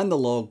normal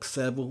analog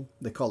servo,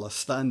 they call a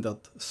standard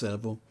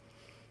servo,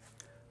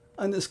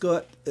 and it's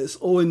got its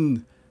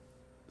own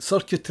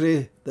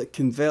circuitry that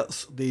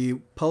converts the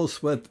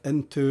pulse width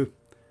into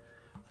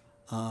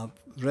a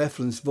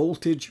reference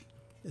voltage.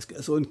 It's got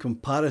its own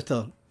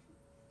comparator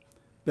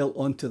built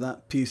onto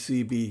that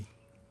PCB.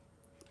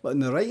 But on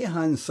the right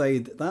hand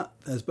side, that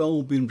has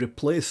all been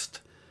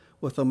replaced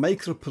with a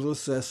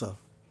microprocessor,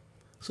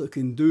 so it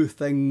can do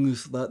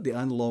things that the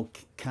analog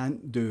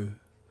can't do.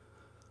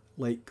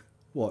 Like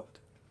what?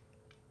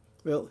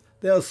 Well,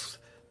 there's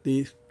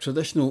the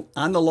traditional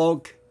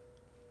analog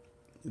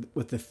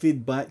with the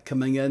feedback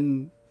coming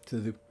in to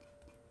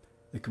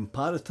the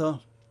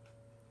comparator.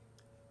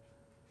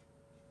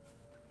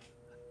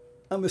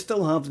 And we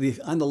still have the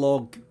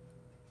analog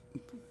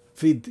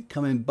feed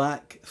coming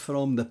back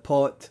from the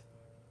pot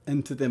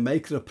into the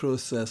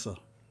microprocessor.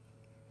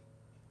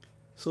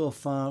 So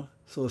far,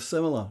 so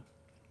similar.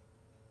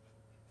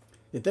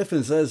 The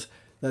difference is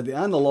that the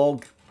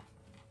analog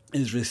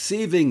is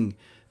receiving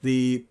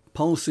the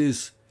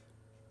pulses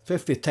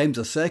 50 times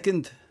a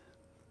second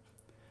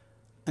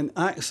and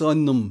acts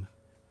on them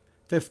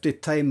 50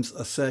 times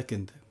a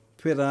second,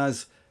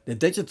 whereas the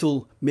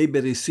digital may be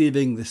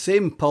receiving the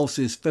same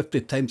pulses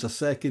 50 times a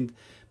second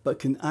but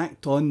can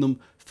act on them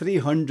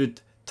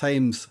 300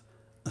 times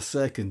a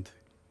second,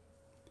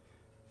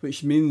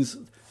 which means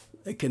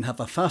it can have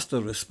a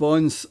faster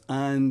response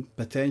and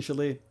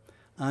potentially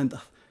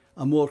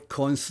a more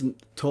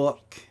constant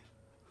torque.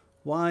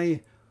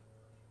 Why?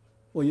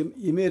 Well,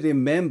 you may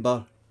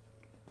remember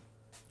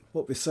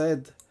what we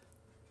said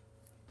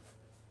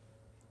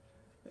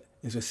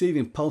is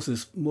receiving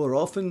pulses more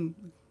often,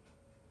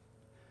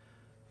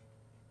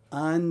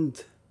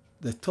 and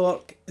the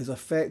torque is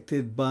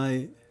affected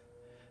by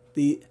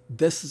the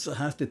distance it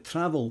has to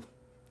travel,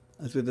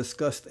 as we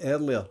discussed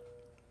earlier.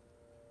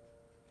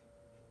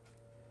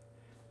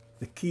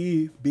 The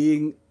key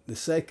being the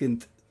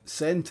second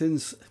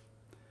sentence: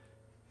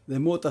 the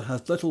motor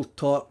has little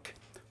torque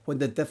when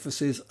the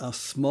differences are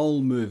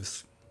small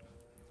moves.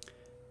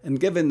 And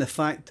given the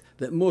fact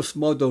that most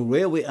model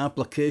railway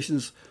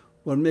applications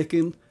were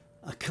making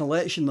a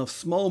collection of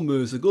small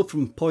moves, they go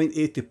from point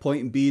A to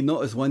point B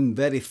not as one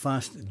very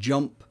fast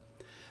jump,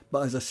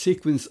 but as a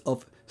sequence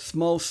of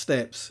small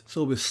steps,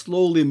 so we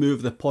slowly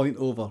move the point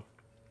over.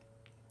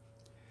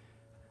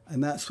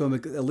 And that's when we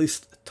get the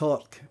least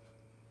torque.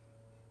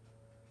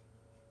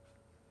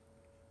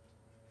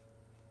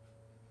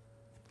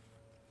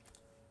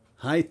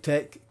 High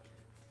tech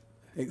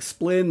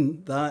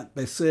explain that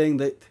by saying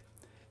that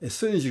as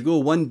soon as you go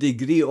 1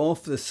 degree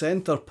off the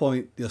center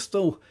point, you're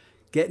still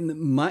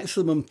getting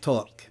maximum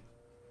torque.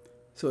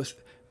 So it's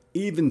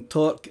even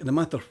torque no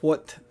matter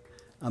what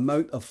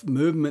amount of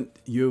movement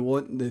you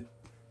want the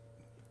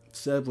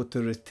servo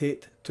to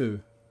rotate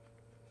to.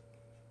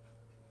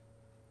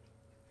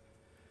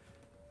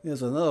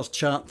 There's another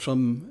chart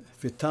from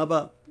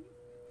Futaba,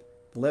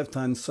 the left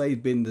hand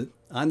side being the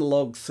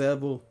analog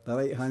servo, the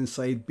right hand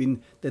side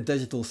being the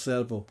digital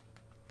servo.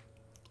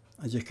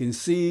 As you can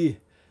see,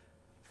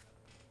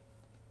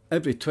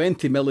 every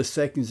 20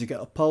 milliseconds you get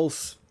a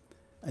pulse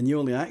and you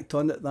only act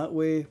on it that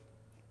way,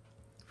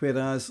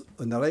 whereas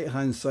on the right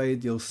hand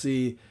side you'll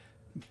see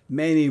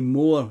many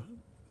more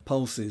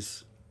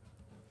pulses,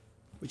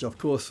 which of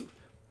course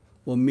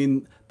will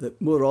mean that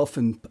more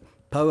often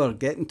power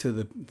getting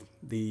to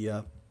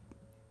the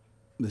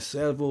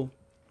servo,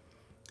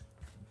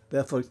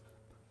 therefore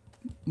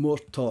more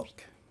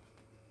torque.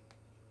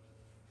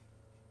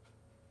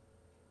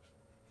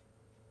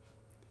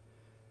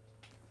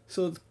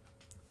 So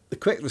the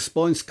quick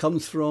response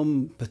comes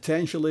from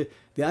potentially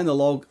the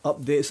analog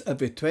updates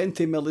every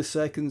 20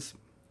 milliseconds,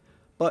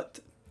 but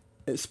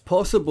it's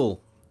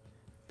possible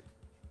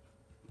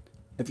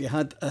if you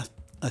had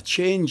a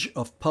change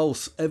of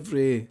pulse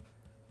every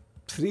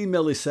 3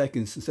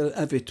 milliseconds instead of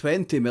every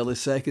 20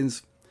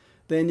 milliseconds,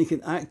 then you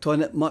can act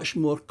on it much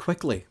more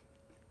quickly.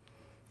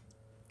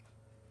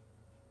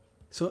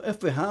 So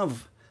if we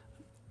have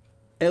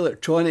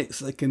electronics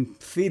that can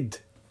feed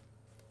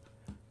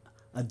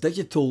a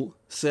digital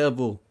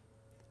servo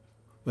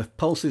with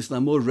pulses on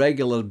a more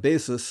regular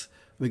basis,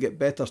 we get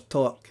better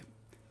torque.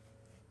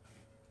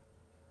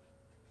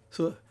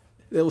 So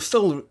they'll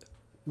still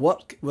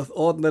work with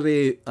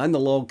ordinary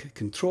analog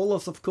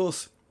controllers, of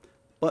course,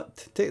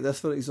 but take this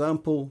for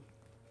example,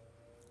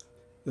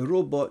 the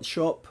robot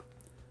shop,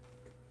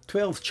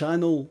 12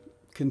 channel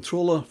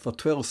controller for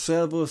 12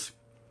 servos,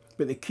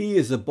 but the key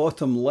is the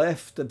bottom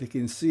left, if you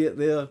can see it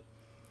there,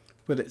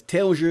 where it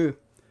tells you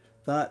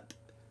that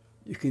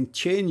you can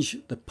change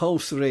the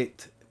pulse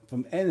rate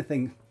from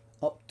anything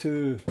up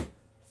to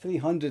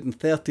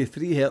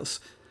 333 Hz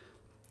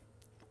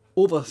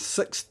over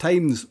 6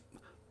 times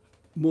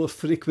more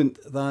frequent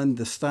than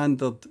the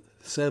standard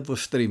servo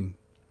stream.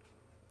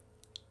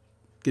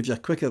 Gives you a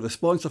quicker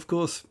response, of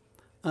course,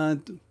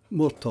 and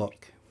more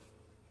torque.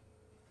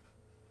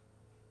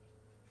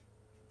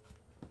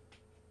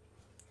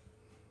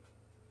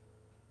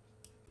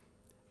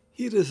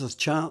 Here is a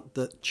chart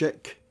that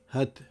Chick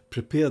had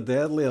prepared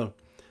earlier,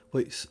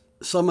 which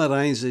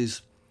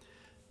summarises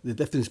the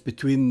difference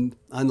between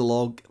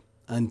analog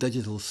and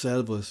digital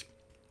servos,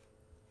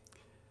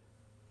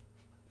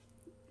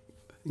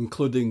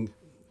 including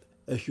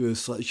issues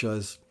such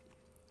as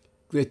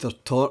greater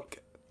torque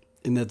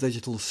in a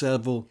digital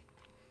servo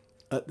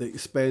at the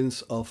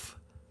expense of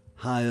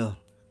higher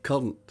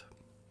current.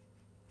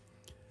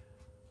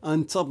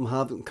 And some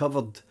haven't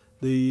covered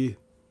the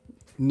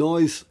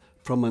noise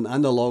from an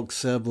analog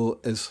servo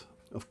is,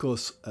 of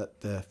course,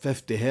 at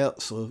 50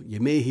 Hz, so you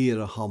may hear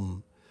a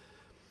hum,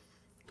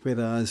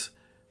 whereas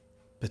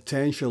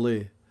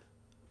potentially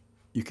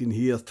you can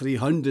hear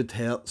 300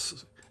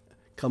 Hz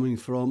coming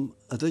from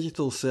a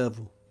digital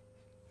servo.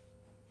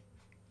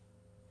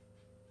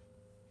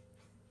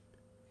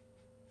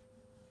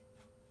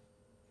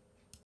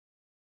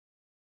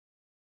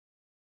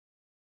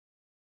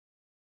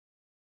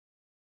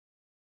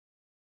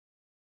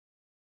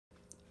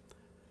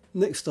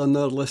 Next on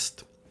our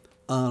list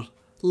are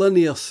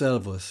linear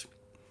servos.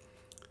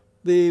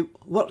 They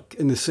work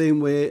in the same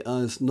way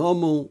as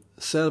normal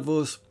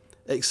servos,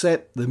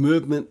 except the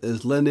movement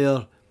is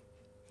linear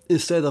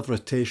instead of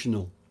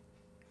rotational.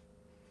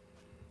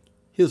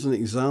 Here's an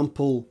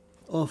example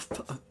of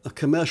a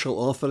commercial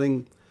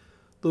offering,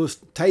 those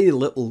tiny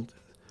little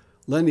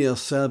linear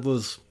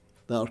servos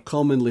that are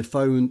commonly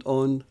found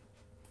on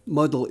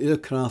model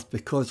aircraft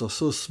because they're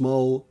so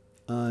small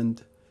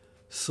and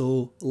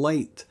so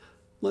light.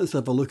 Let's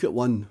have a look at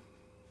one.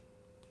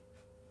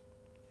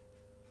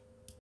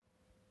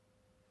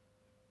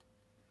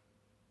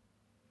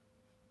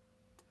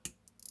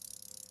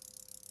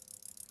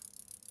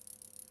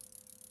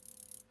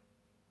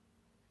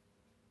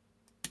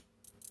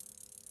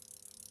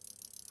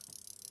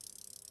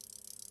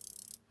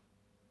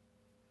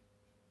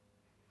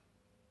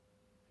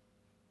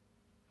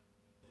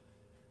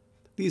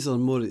 These are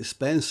more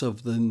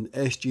expensive than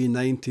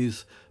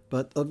SG90s,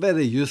 but are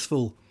very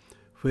useful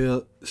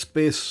where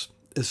space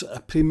is a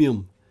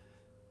premium.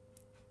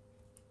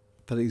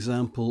 For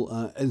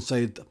example,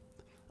 inside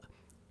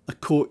a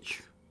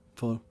coach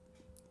for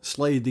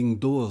sliding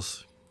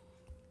doors.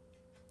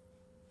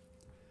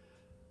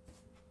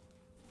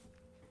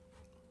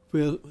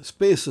 Where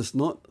space is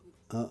not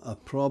a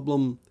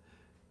problem,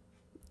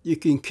 you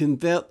can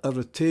convert a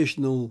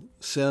rotational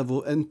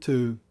servo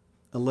into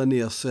a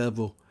linear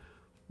servo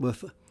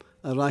with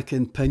a rack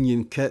and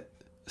pinion kit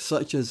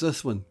such as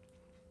this one.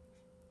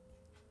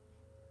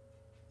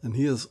 And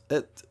here's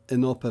it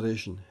in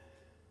operation.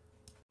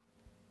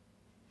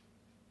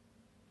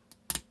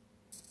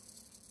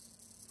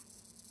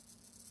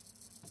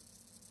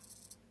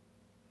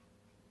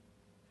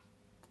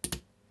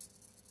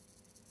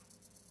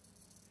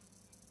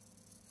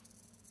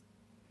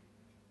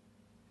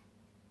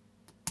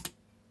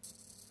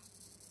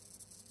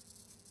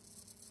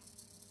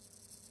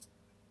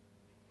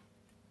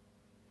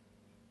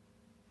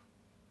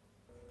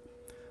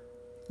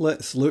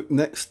 Let's look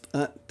next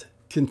at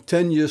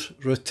continuous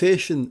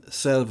rotation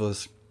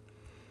servos.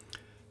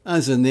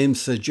 As the name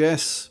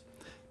suggests,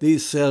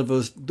 these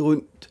servos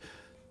don't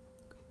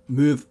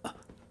move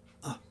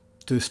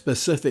to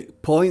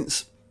specific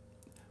points,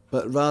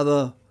 but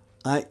rather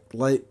act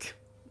like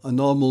a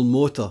normal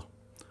motor,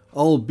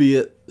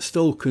 albeit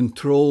still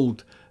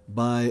controlled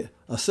by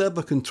a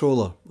servo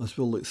controller, as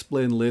we'll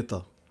explain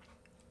later.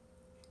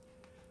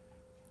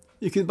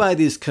 You can buy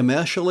these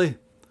commercially,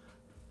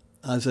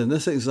 as in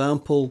this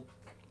example,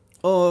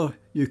 or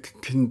you can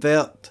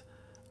convert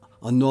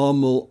a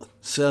normal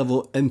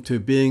servo into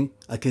being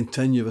a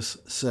continuous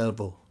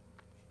servo.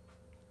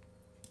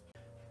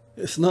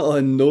 It's not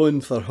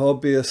unknown for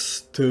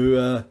hobbyists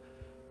to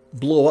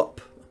blow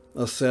up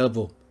a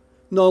servo.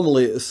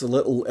 Normally it's the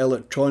little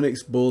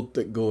electronics board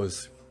that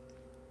goes,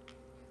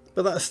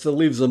 but that still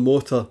leaves a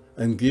motor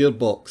and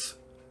gearbox.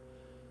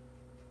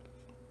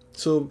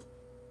 So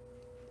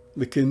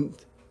we can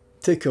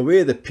take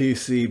away the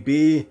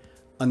PCB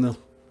and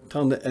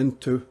turn it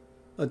into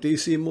a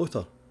DC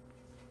motor.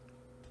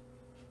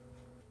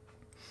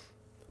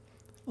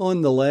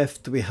 On the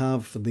left we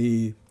have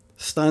the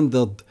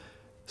standard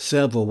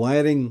servo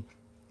wiring.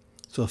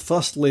 So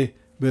firstly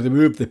we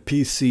remove the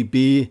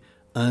PCB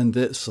and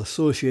its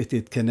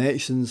associated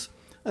connections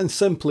and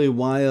simply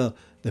wire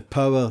the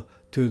power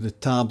to the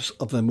tabs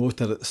of the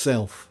motor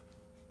itself.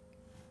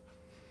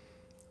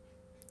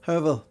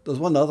 However, there's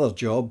one other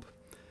job.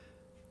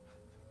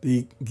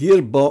 The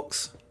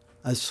gearbox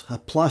has a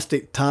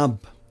plastic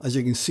tab, as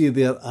you can see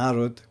there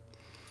arrowed,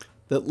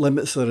 that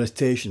limits the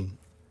rotation.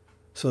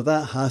 So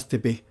that has to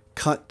be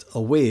cut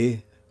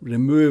away,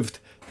 removed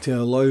to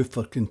allow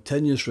for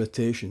continuous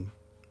rotation.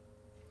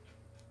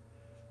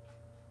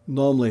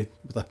 Normally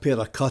with a pair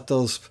of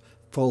cutters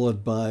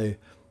followed by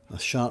a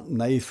sharp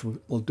knife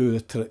will do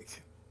the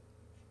trick.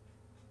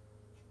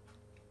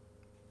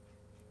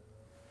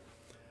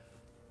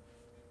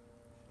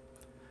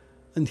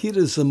 And here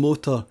is the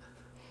motor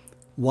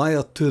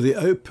wired to the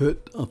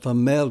output of a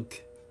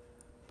Merg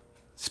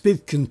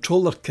speed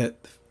controller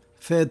kit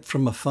fed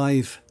from a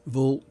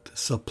 5-volt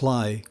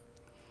supply,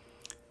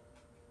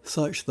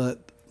 such that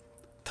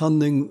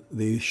turning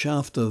the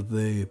shaft of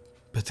the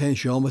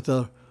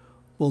potentiometer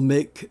will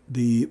make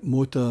the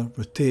motor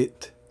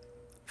rotate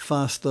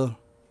faster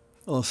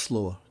or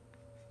slower.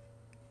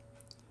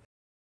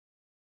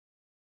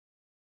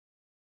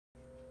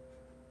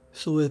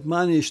 So we've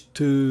managed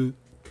to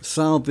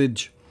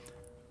salvage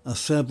a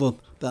servo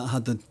that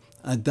had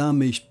a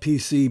damaged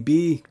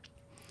PCB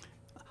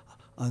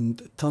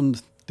and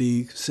turned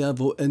the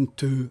servo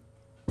into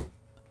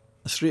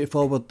a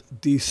straightforward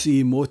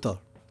DC motor.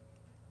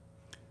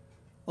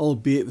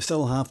 Albeit we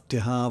still have to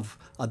have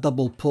a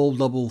double pole,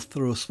 double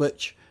throw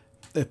switch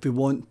if we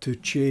want to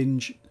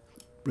change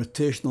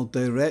rotational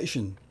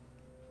direction.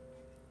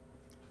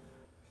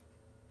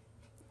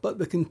 But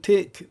we can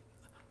take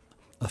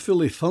a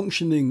fully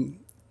functioning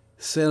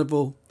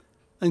servo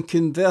and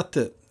convert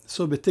it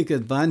so we take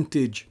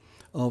advantage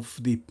of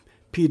the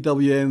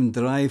PWM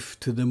drive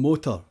to the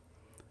motor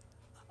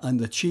and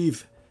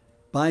achieve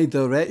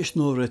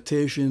bidirectional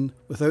rotation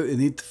without the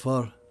need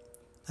for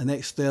an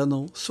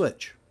external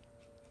switch.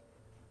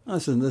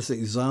 As in this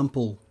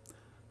example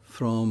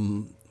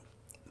from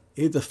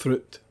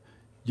Adafruit,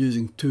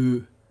 using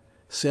 2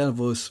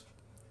 servos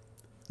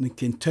in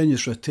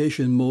continuous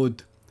rotation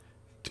mode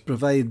to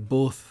provide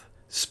both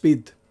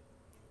speed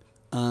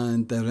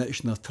and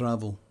direction of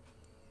travel.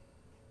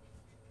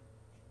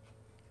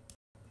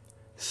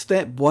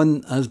 Step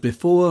 1, as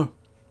before,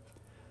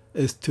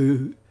 is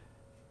to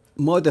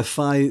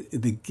modify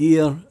the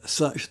gear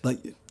such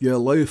that you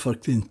allow for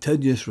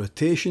continuous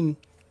rotation.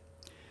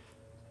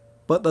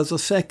 But there's a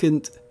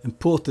second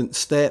important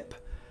step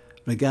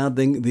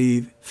regarding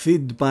the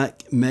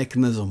feedback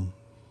mechanism.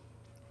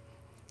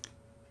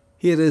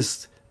 Here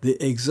is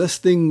the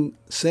existing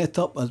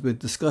setup as we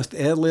discussed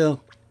earlier.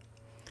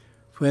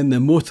 When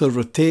the motor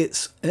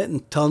rotates, it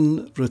in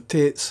turn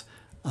rotates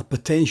a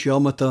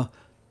potentiometer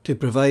to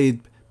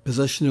provide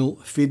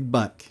positional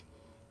feedback.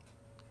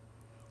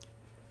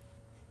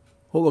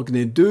 What we're going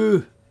to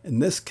do in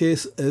this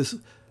case is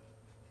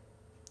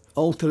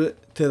alter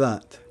it to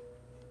that.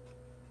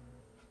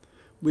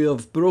 We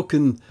have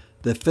broken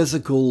the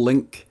physical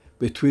link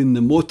between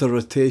the motor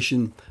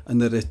rotation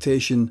and the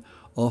rotation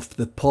of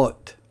the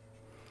pot.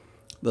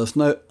 There's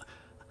now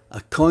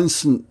a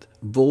constant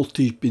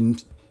voltage being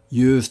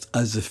used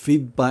as the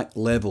feedback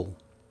level.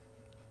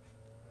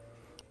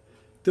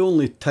 The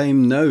only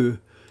time now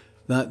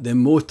that the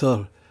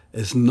motor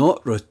is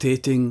not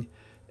rotating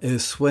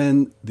is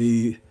when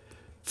the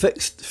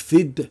fixed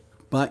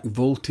feedback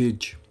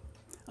voltage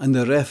and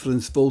the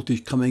reference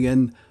voltage coming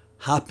in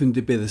happen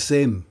to be the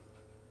same.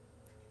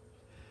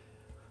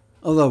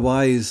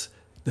 Otherwise,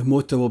 the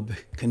motor will be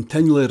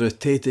continually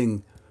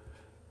rotating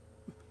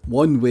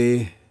one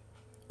way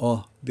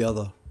or the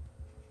other.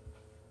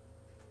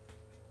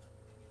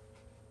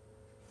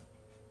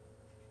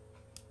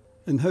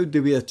 And how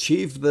do we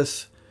achieve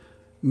this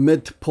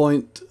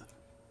midpoint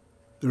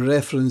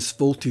reference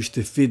voltage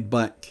to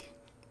feedback?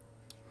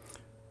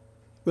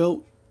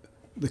 Well,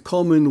 the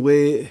common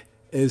way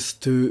is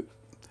to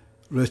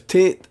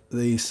rotate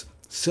the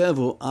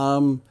servo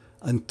arm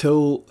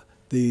until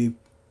the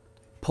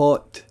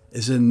pot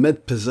is in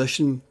mid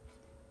position,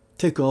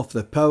 take off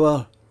the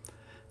power,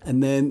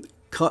 and then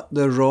cut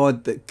the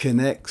rod that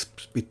connects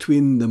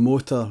between the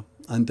motor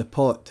and the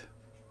pot.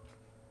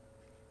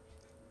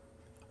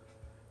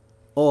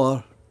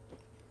 Or,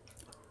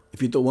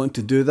 if you don't want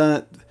to do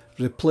that,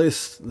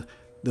 replace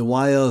the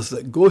wires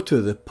that go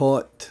to the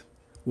pot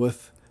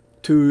with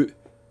 2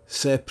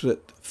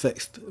 separate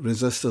fixed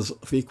resistors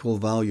of equal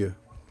value.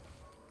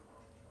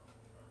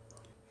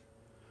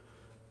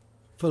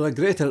 For a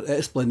greater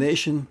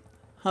explanation,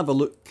 have a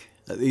look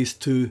at these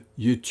 2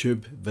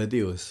 YouTube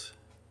videos.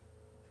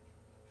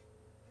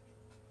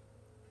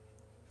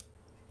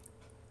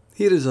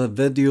 Here is a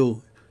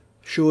video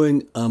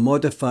showing a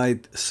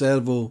modified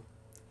servo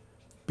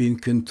being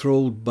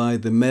controlled by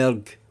the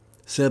Merg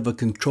servo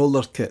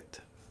controller kit.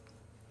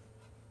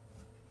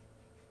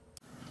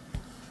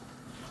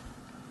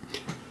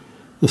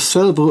 The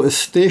servo is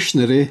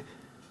stationary,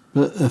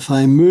 but if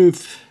I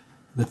move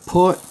the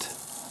pot,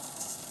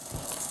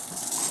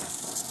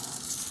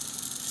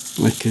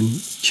 I can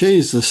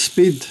change the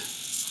speed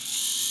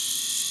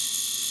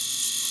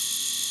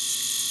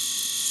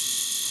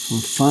from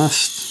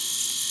fast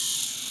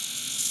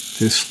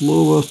to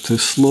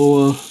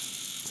slower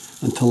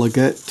until I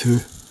get to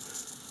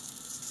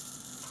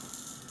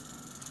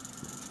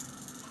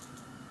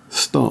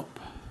stop,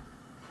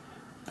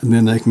 and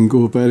then I can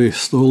go very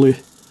slowly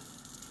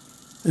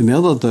in the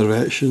other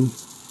direction,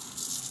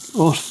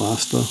 or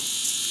faster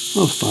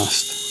or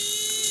fast,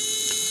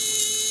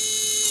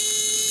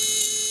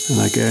 and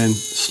again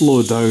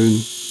slow down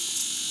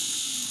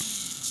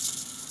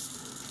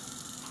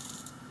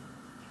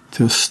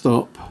to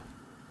stop,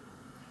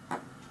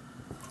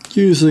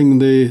 using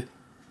the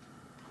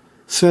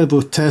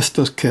servo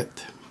tester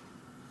kit.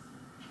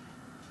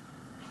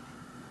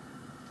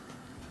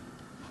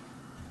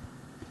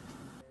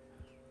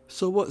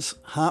 So what's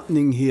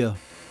happening here?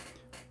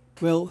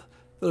 Well,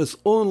 there is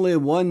only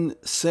one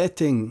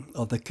setting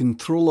of the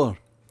controller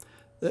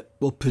that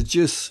will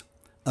produce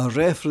a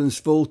reference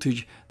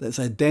voltage that's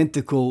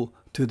identical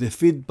to the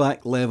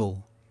feedback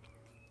level.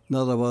 In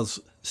other words,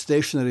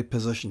 stationary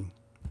position.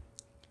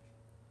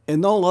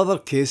 In all other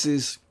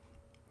cases,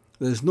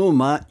 there is no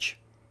match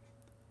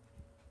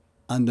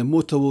and the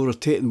motor will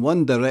rotate in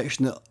one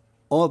direction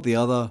or the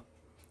other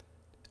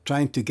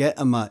trying to get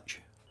a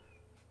match,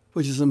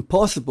 which is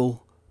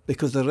impossible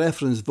because the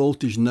reference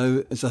voltage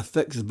now is a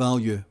fixed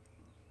value.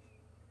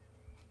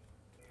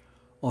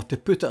 Or to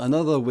put it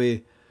another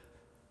way,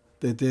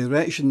 the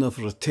direction of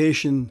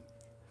rotation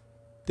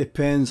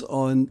depends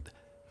on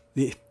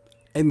the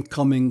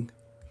incoming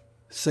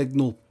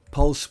signal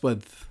pulse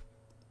width,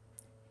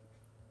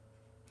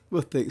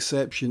 with the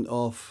exception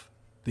of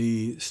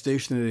the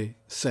stationary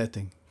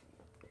setting.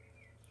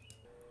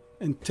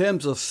 In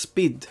terms of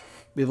speed,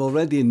 we've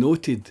already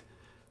noted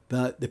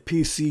that the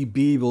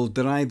PCB will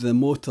drive the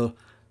motor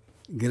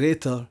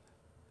greater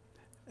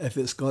if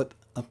it's got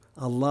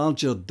a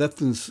larger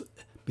difference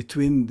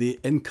between the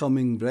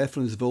incoming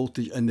reference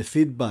voltage and the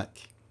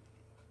feedback.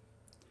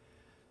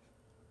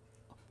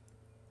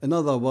 In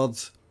other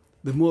words,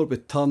 the more we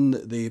turn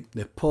the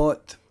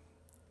pot,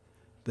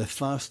 the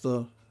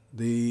faster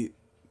the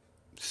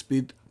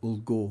speed will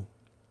go.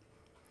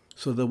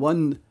 So the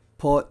one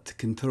pot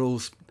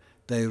controls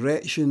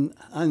direction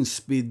and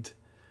speed,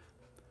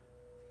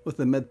 with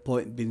the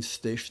midpoint being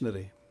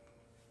stationary.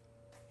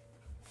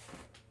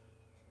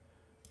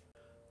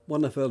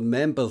 One of our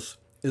members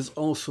is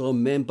also a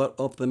member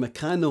of the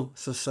Mechano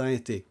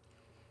Society,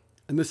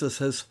 and this is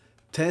his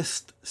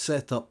test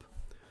setup,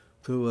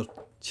 where we're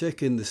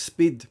checking the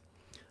speed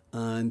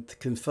and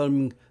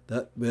confirming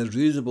that we're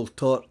reasonable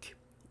torque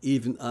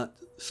even at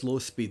slow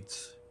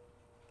speeds.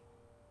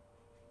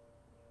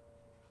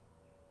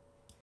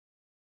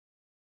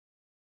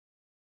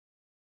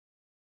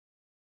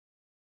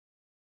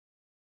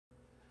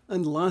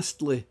 And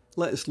lastly,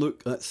 let's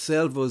look at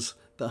servos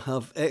that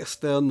have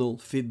external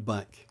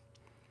feedback.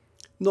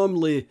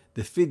 Normally,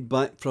 the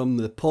feedback from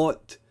the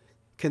pot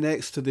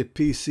connects to the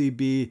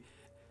PCB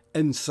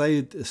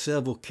inside the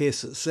servo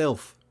case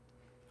itself.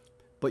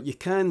 But you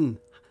can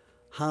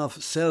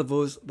have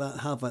servos that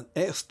have an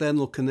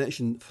external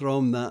connection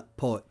from that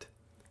pot.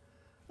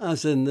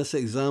 As in this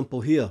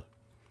example here,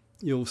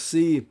 you'll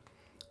see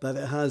that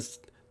it has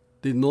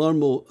the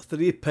normal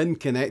 3-pin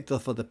connector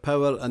for the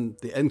power and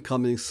the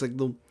incoming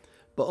signal,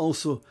 but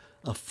also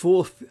a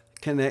 4th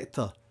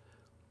connector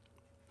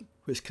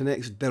which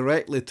connects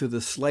directly to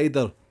the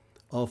slider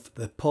of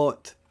the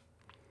pot,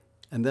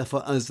 and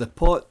therefore as the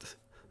pot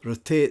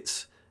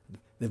rotates,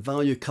 the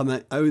value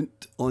coming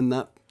out on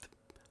that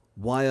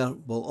wire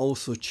will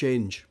also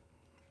change.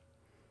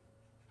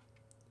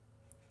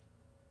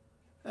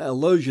 It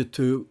allows you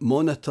to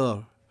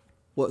monitor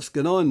what's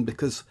going on,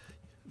 because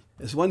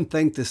it's one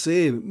thing to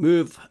say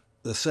move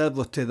the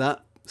servo to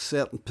that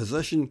certain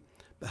position,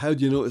 but how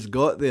do you know it's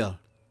got there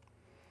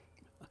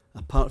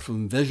apart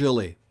from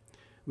visually?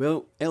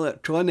 Well,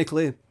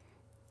 electronically,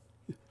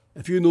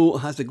 if you know it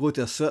has to go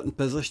to a certain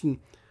position,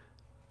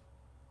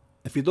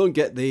 if you don't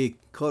get the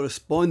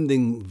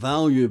corresponding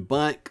value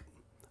back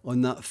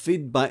on that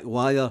feedback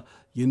wire,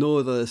 you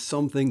know there's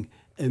something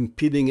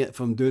impeding it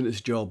from doing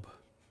its job.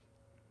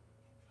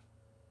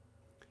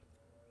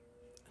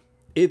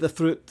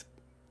 Adafruit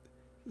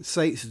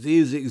cites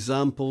these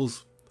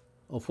examples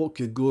of what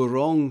could go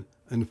wrong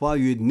and why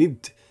you'd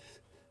need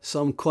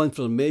some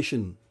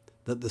confirmation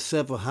that the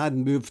servo had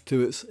moved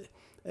to its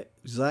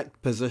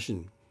exact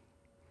position.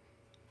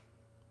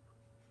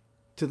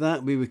 To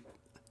that we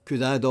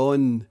could add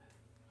on,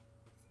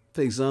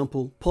 for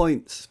example,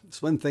 points.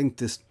 It's one thing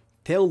to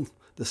tell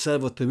the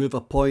servo to move a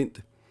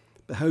point,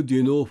 but how do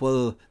you know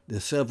whether the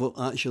servo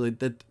actually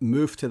did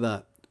move to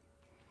that?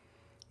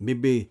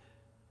 Maybe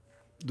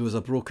there was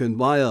a broken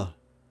wire,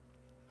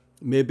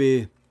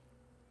 maybe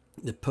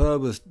the power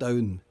was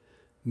down,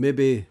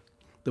 maybe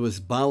there was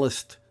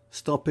ballast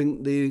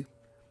stopping the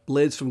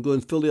blades from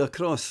going fully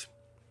across.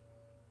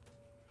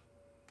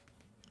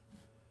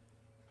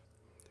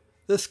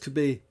 This could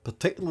be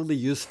particularly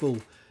useful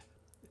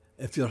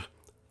if you're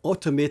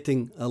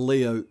automating a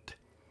layout,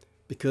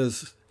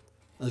 because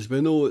as we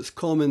know, it's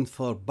common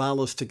for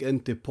ballast to get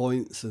into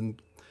points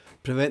and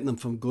prevent them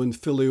from going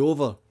fully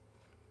over.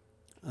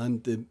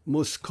 And the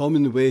most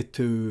common way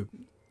to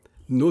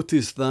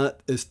notice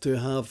that is to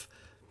have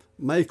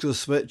micro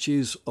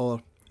switches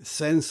or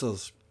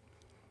sensors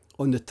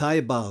on the tie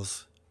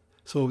bars.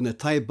 So when the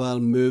tie bar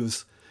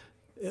moves,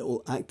 it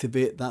will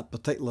activate that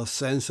particular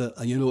sensor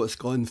and you know it's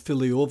gone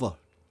fully over.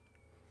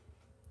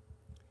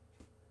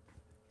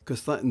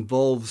 Because that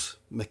involves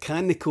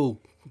mechanical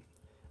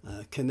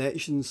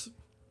connections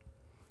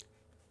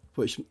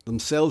which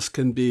themselves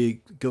can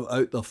be go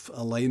out of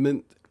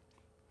alignment,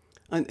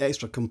 and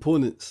extra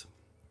components.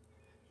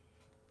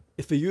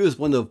 If you use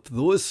one of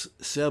those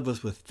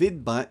servos with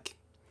feedback,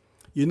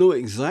 you know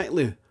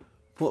exactly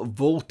what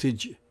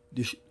voltage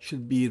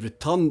should be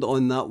returned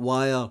on that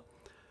wire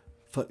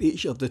for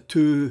each of the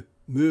 2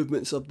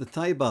 movements of the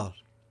tie bar.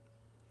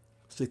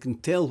 So you can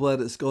tell where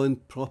it's going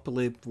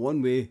properly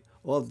one way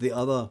or the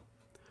other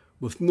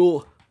with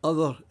no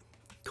other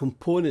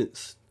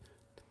components.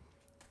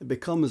 It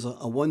becomes a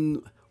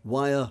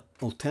one-wire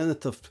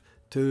alternative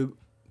to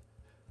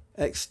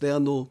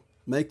external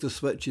micro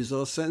switches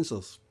or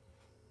sensors.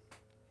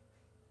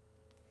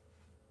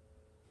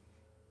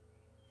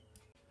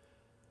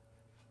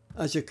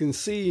 As you can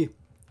see,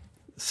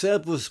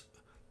 servos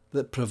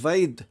that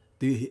provide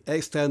the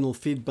external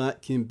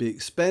feedback can be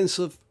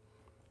expensive,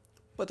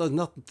 but there's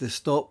nothing to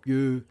stop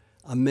you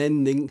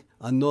amending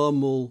a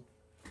normal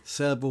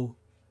servo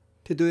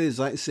to do the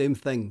exact same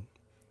thing.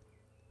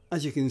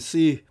 As you can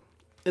see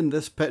in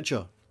this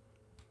picture,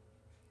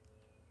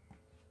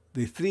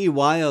 the 3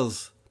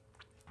 wires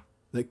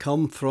that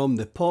come from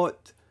the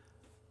pot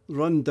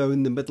run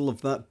down the middle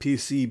of that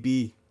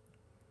PCB,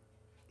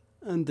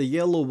 and the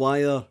yellow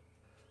wire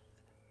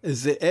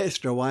is the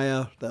extra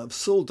wire that I've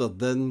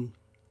soldered in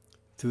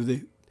to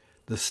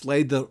the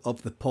slider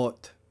of the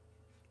pot.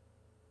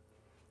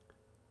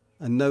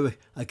 And now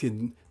I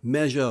can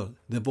measure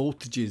the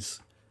voltages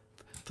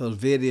for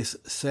various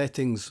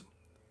settings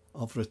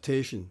of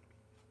rotation.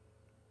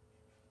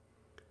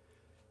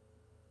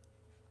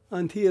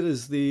 And here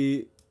is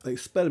the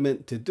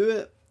experiment to do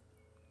it.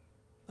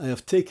 I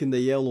have taken the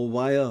yellow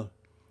wire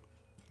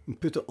and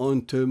put it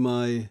onto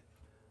my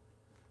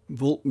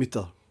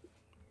voltmeter,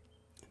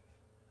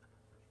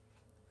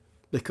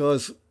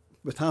 because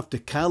we'd have to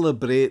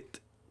calibrate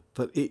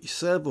for each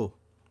servo.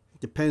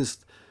 It depends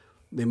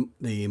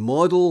the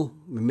model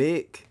we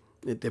make,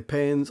 it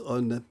depends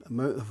on the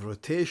amount of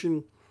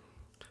rotation,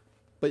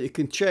 but you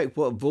can check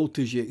what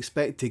voltage you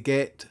expect to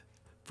get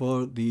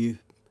for the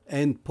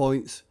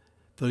endpoints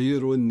for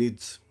your own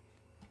needs.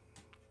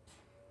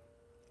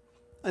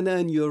 And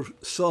then your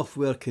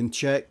software can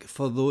check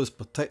for those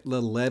particular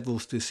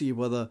levels to see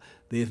whether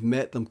they've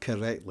met them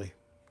correctly.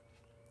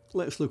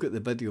 Let's look at the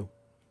video.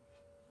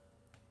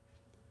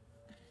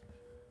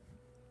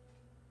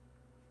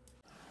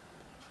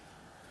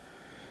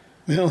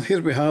 Well,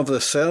 here we have the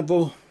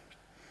servo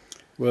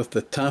with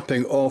the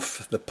tapping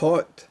off the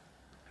pot,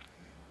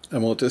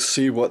 and we'll just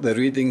see what the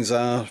readings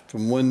are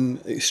from one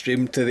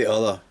extreme to the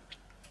other.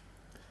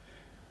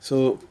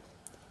 So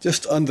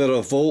just under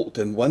a volt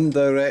in one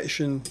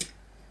direction,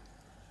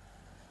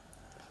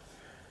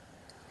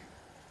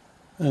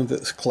 and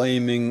it's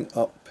climbing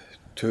up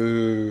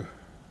to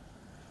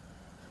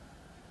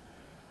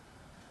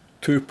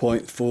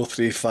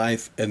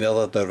 2.435 in the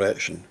other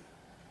direction.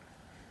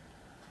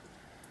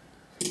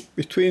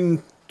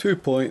 Between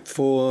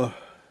 2.4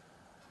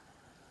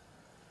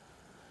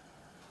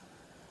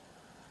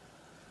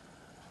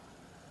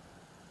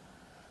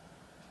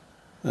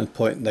 and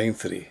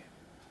 0.93.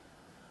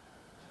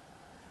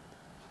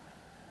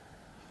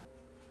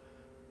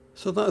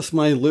 So that's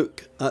my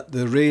look at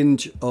the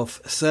range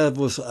of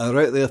servos that are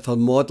out there for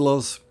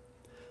modelers.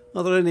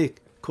 Are there any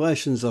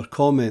questions or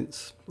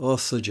comments or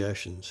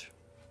suggestions?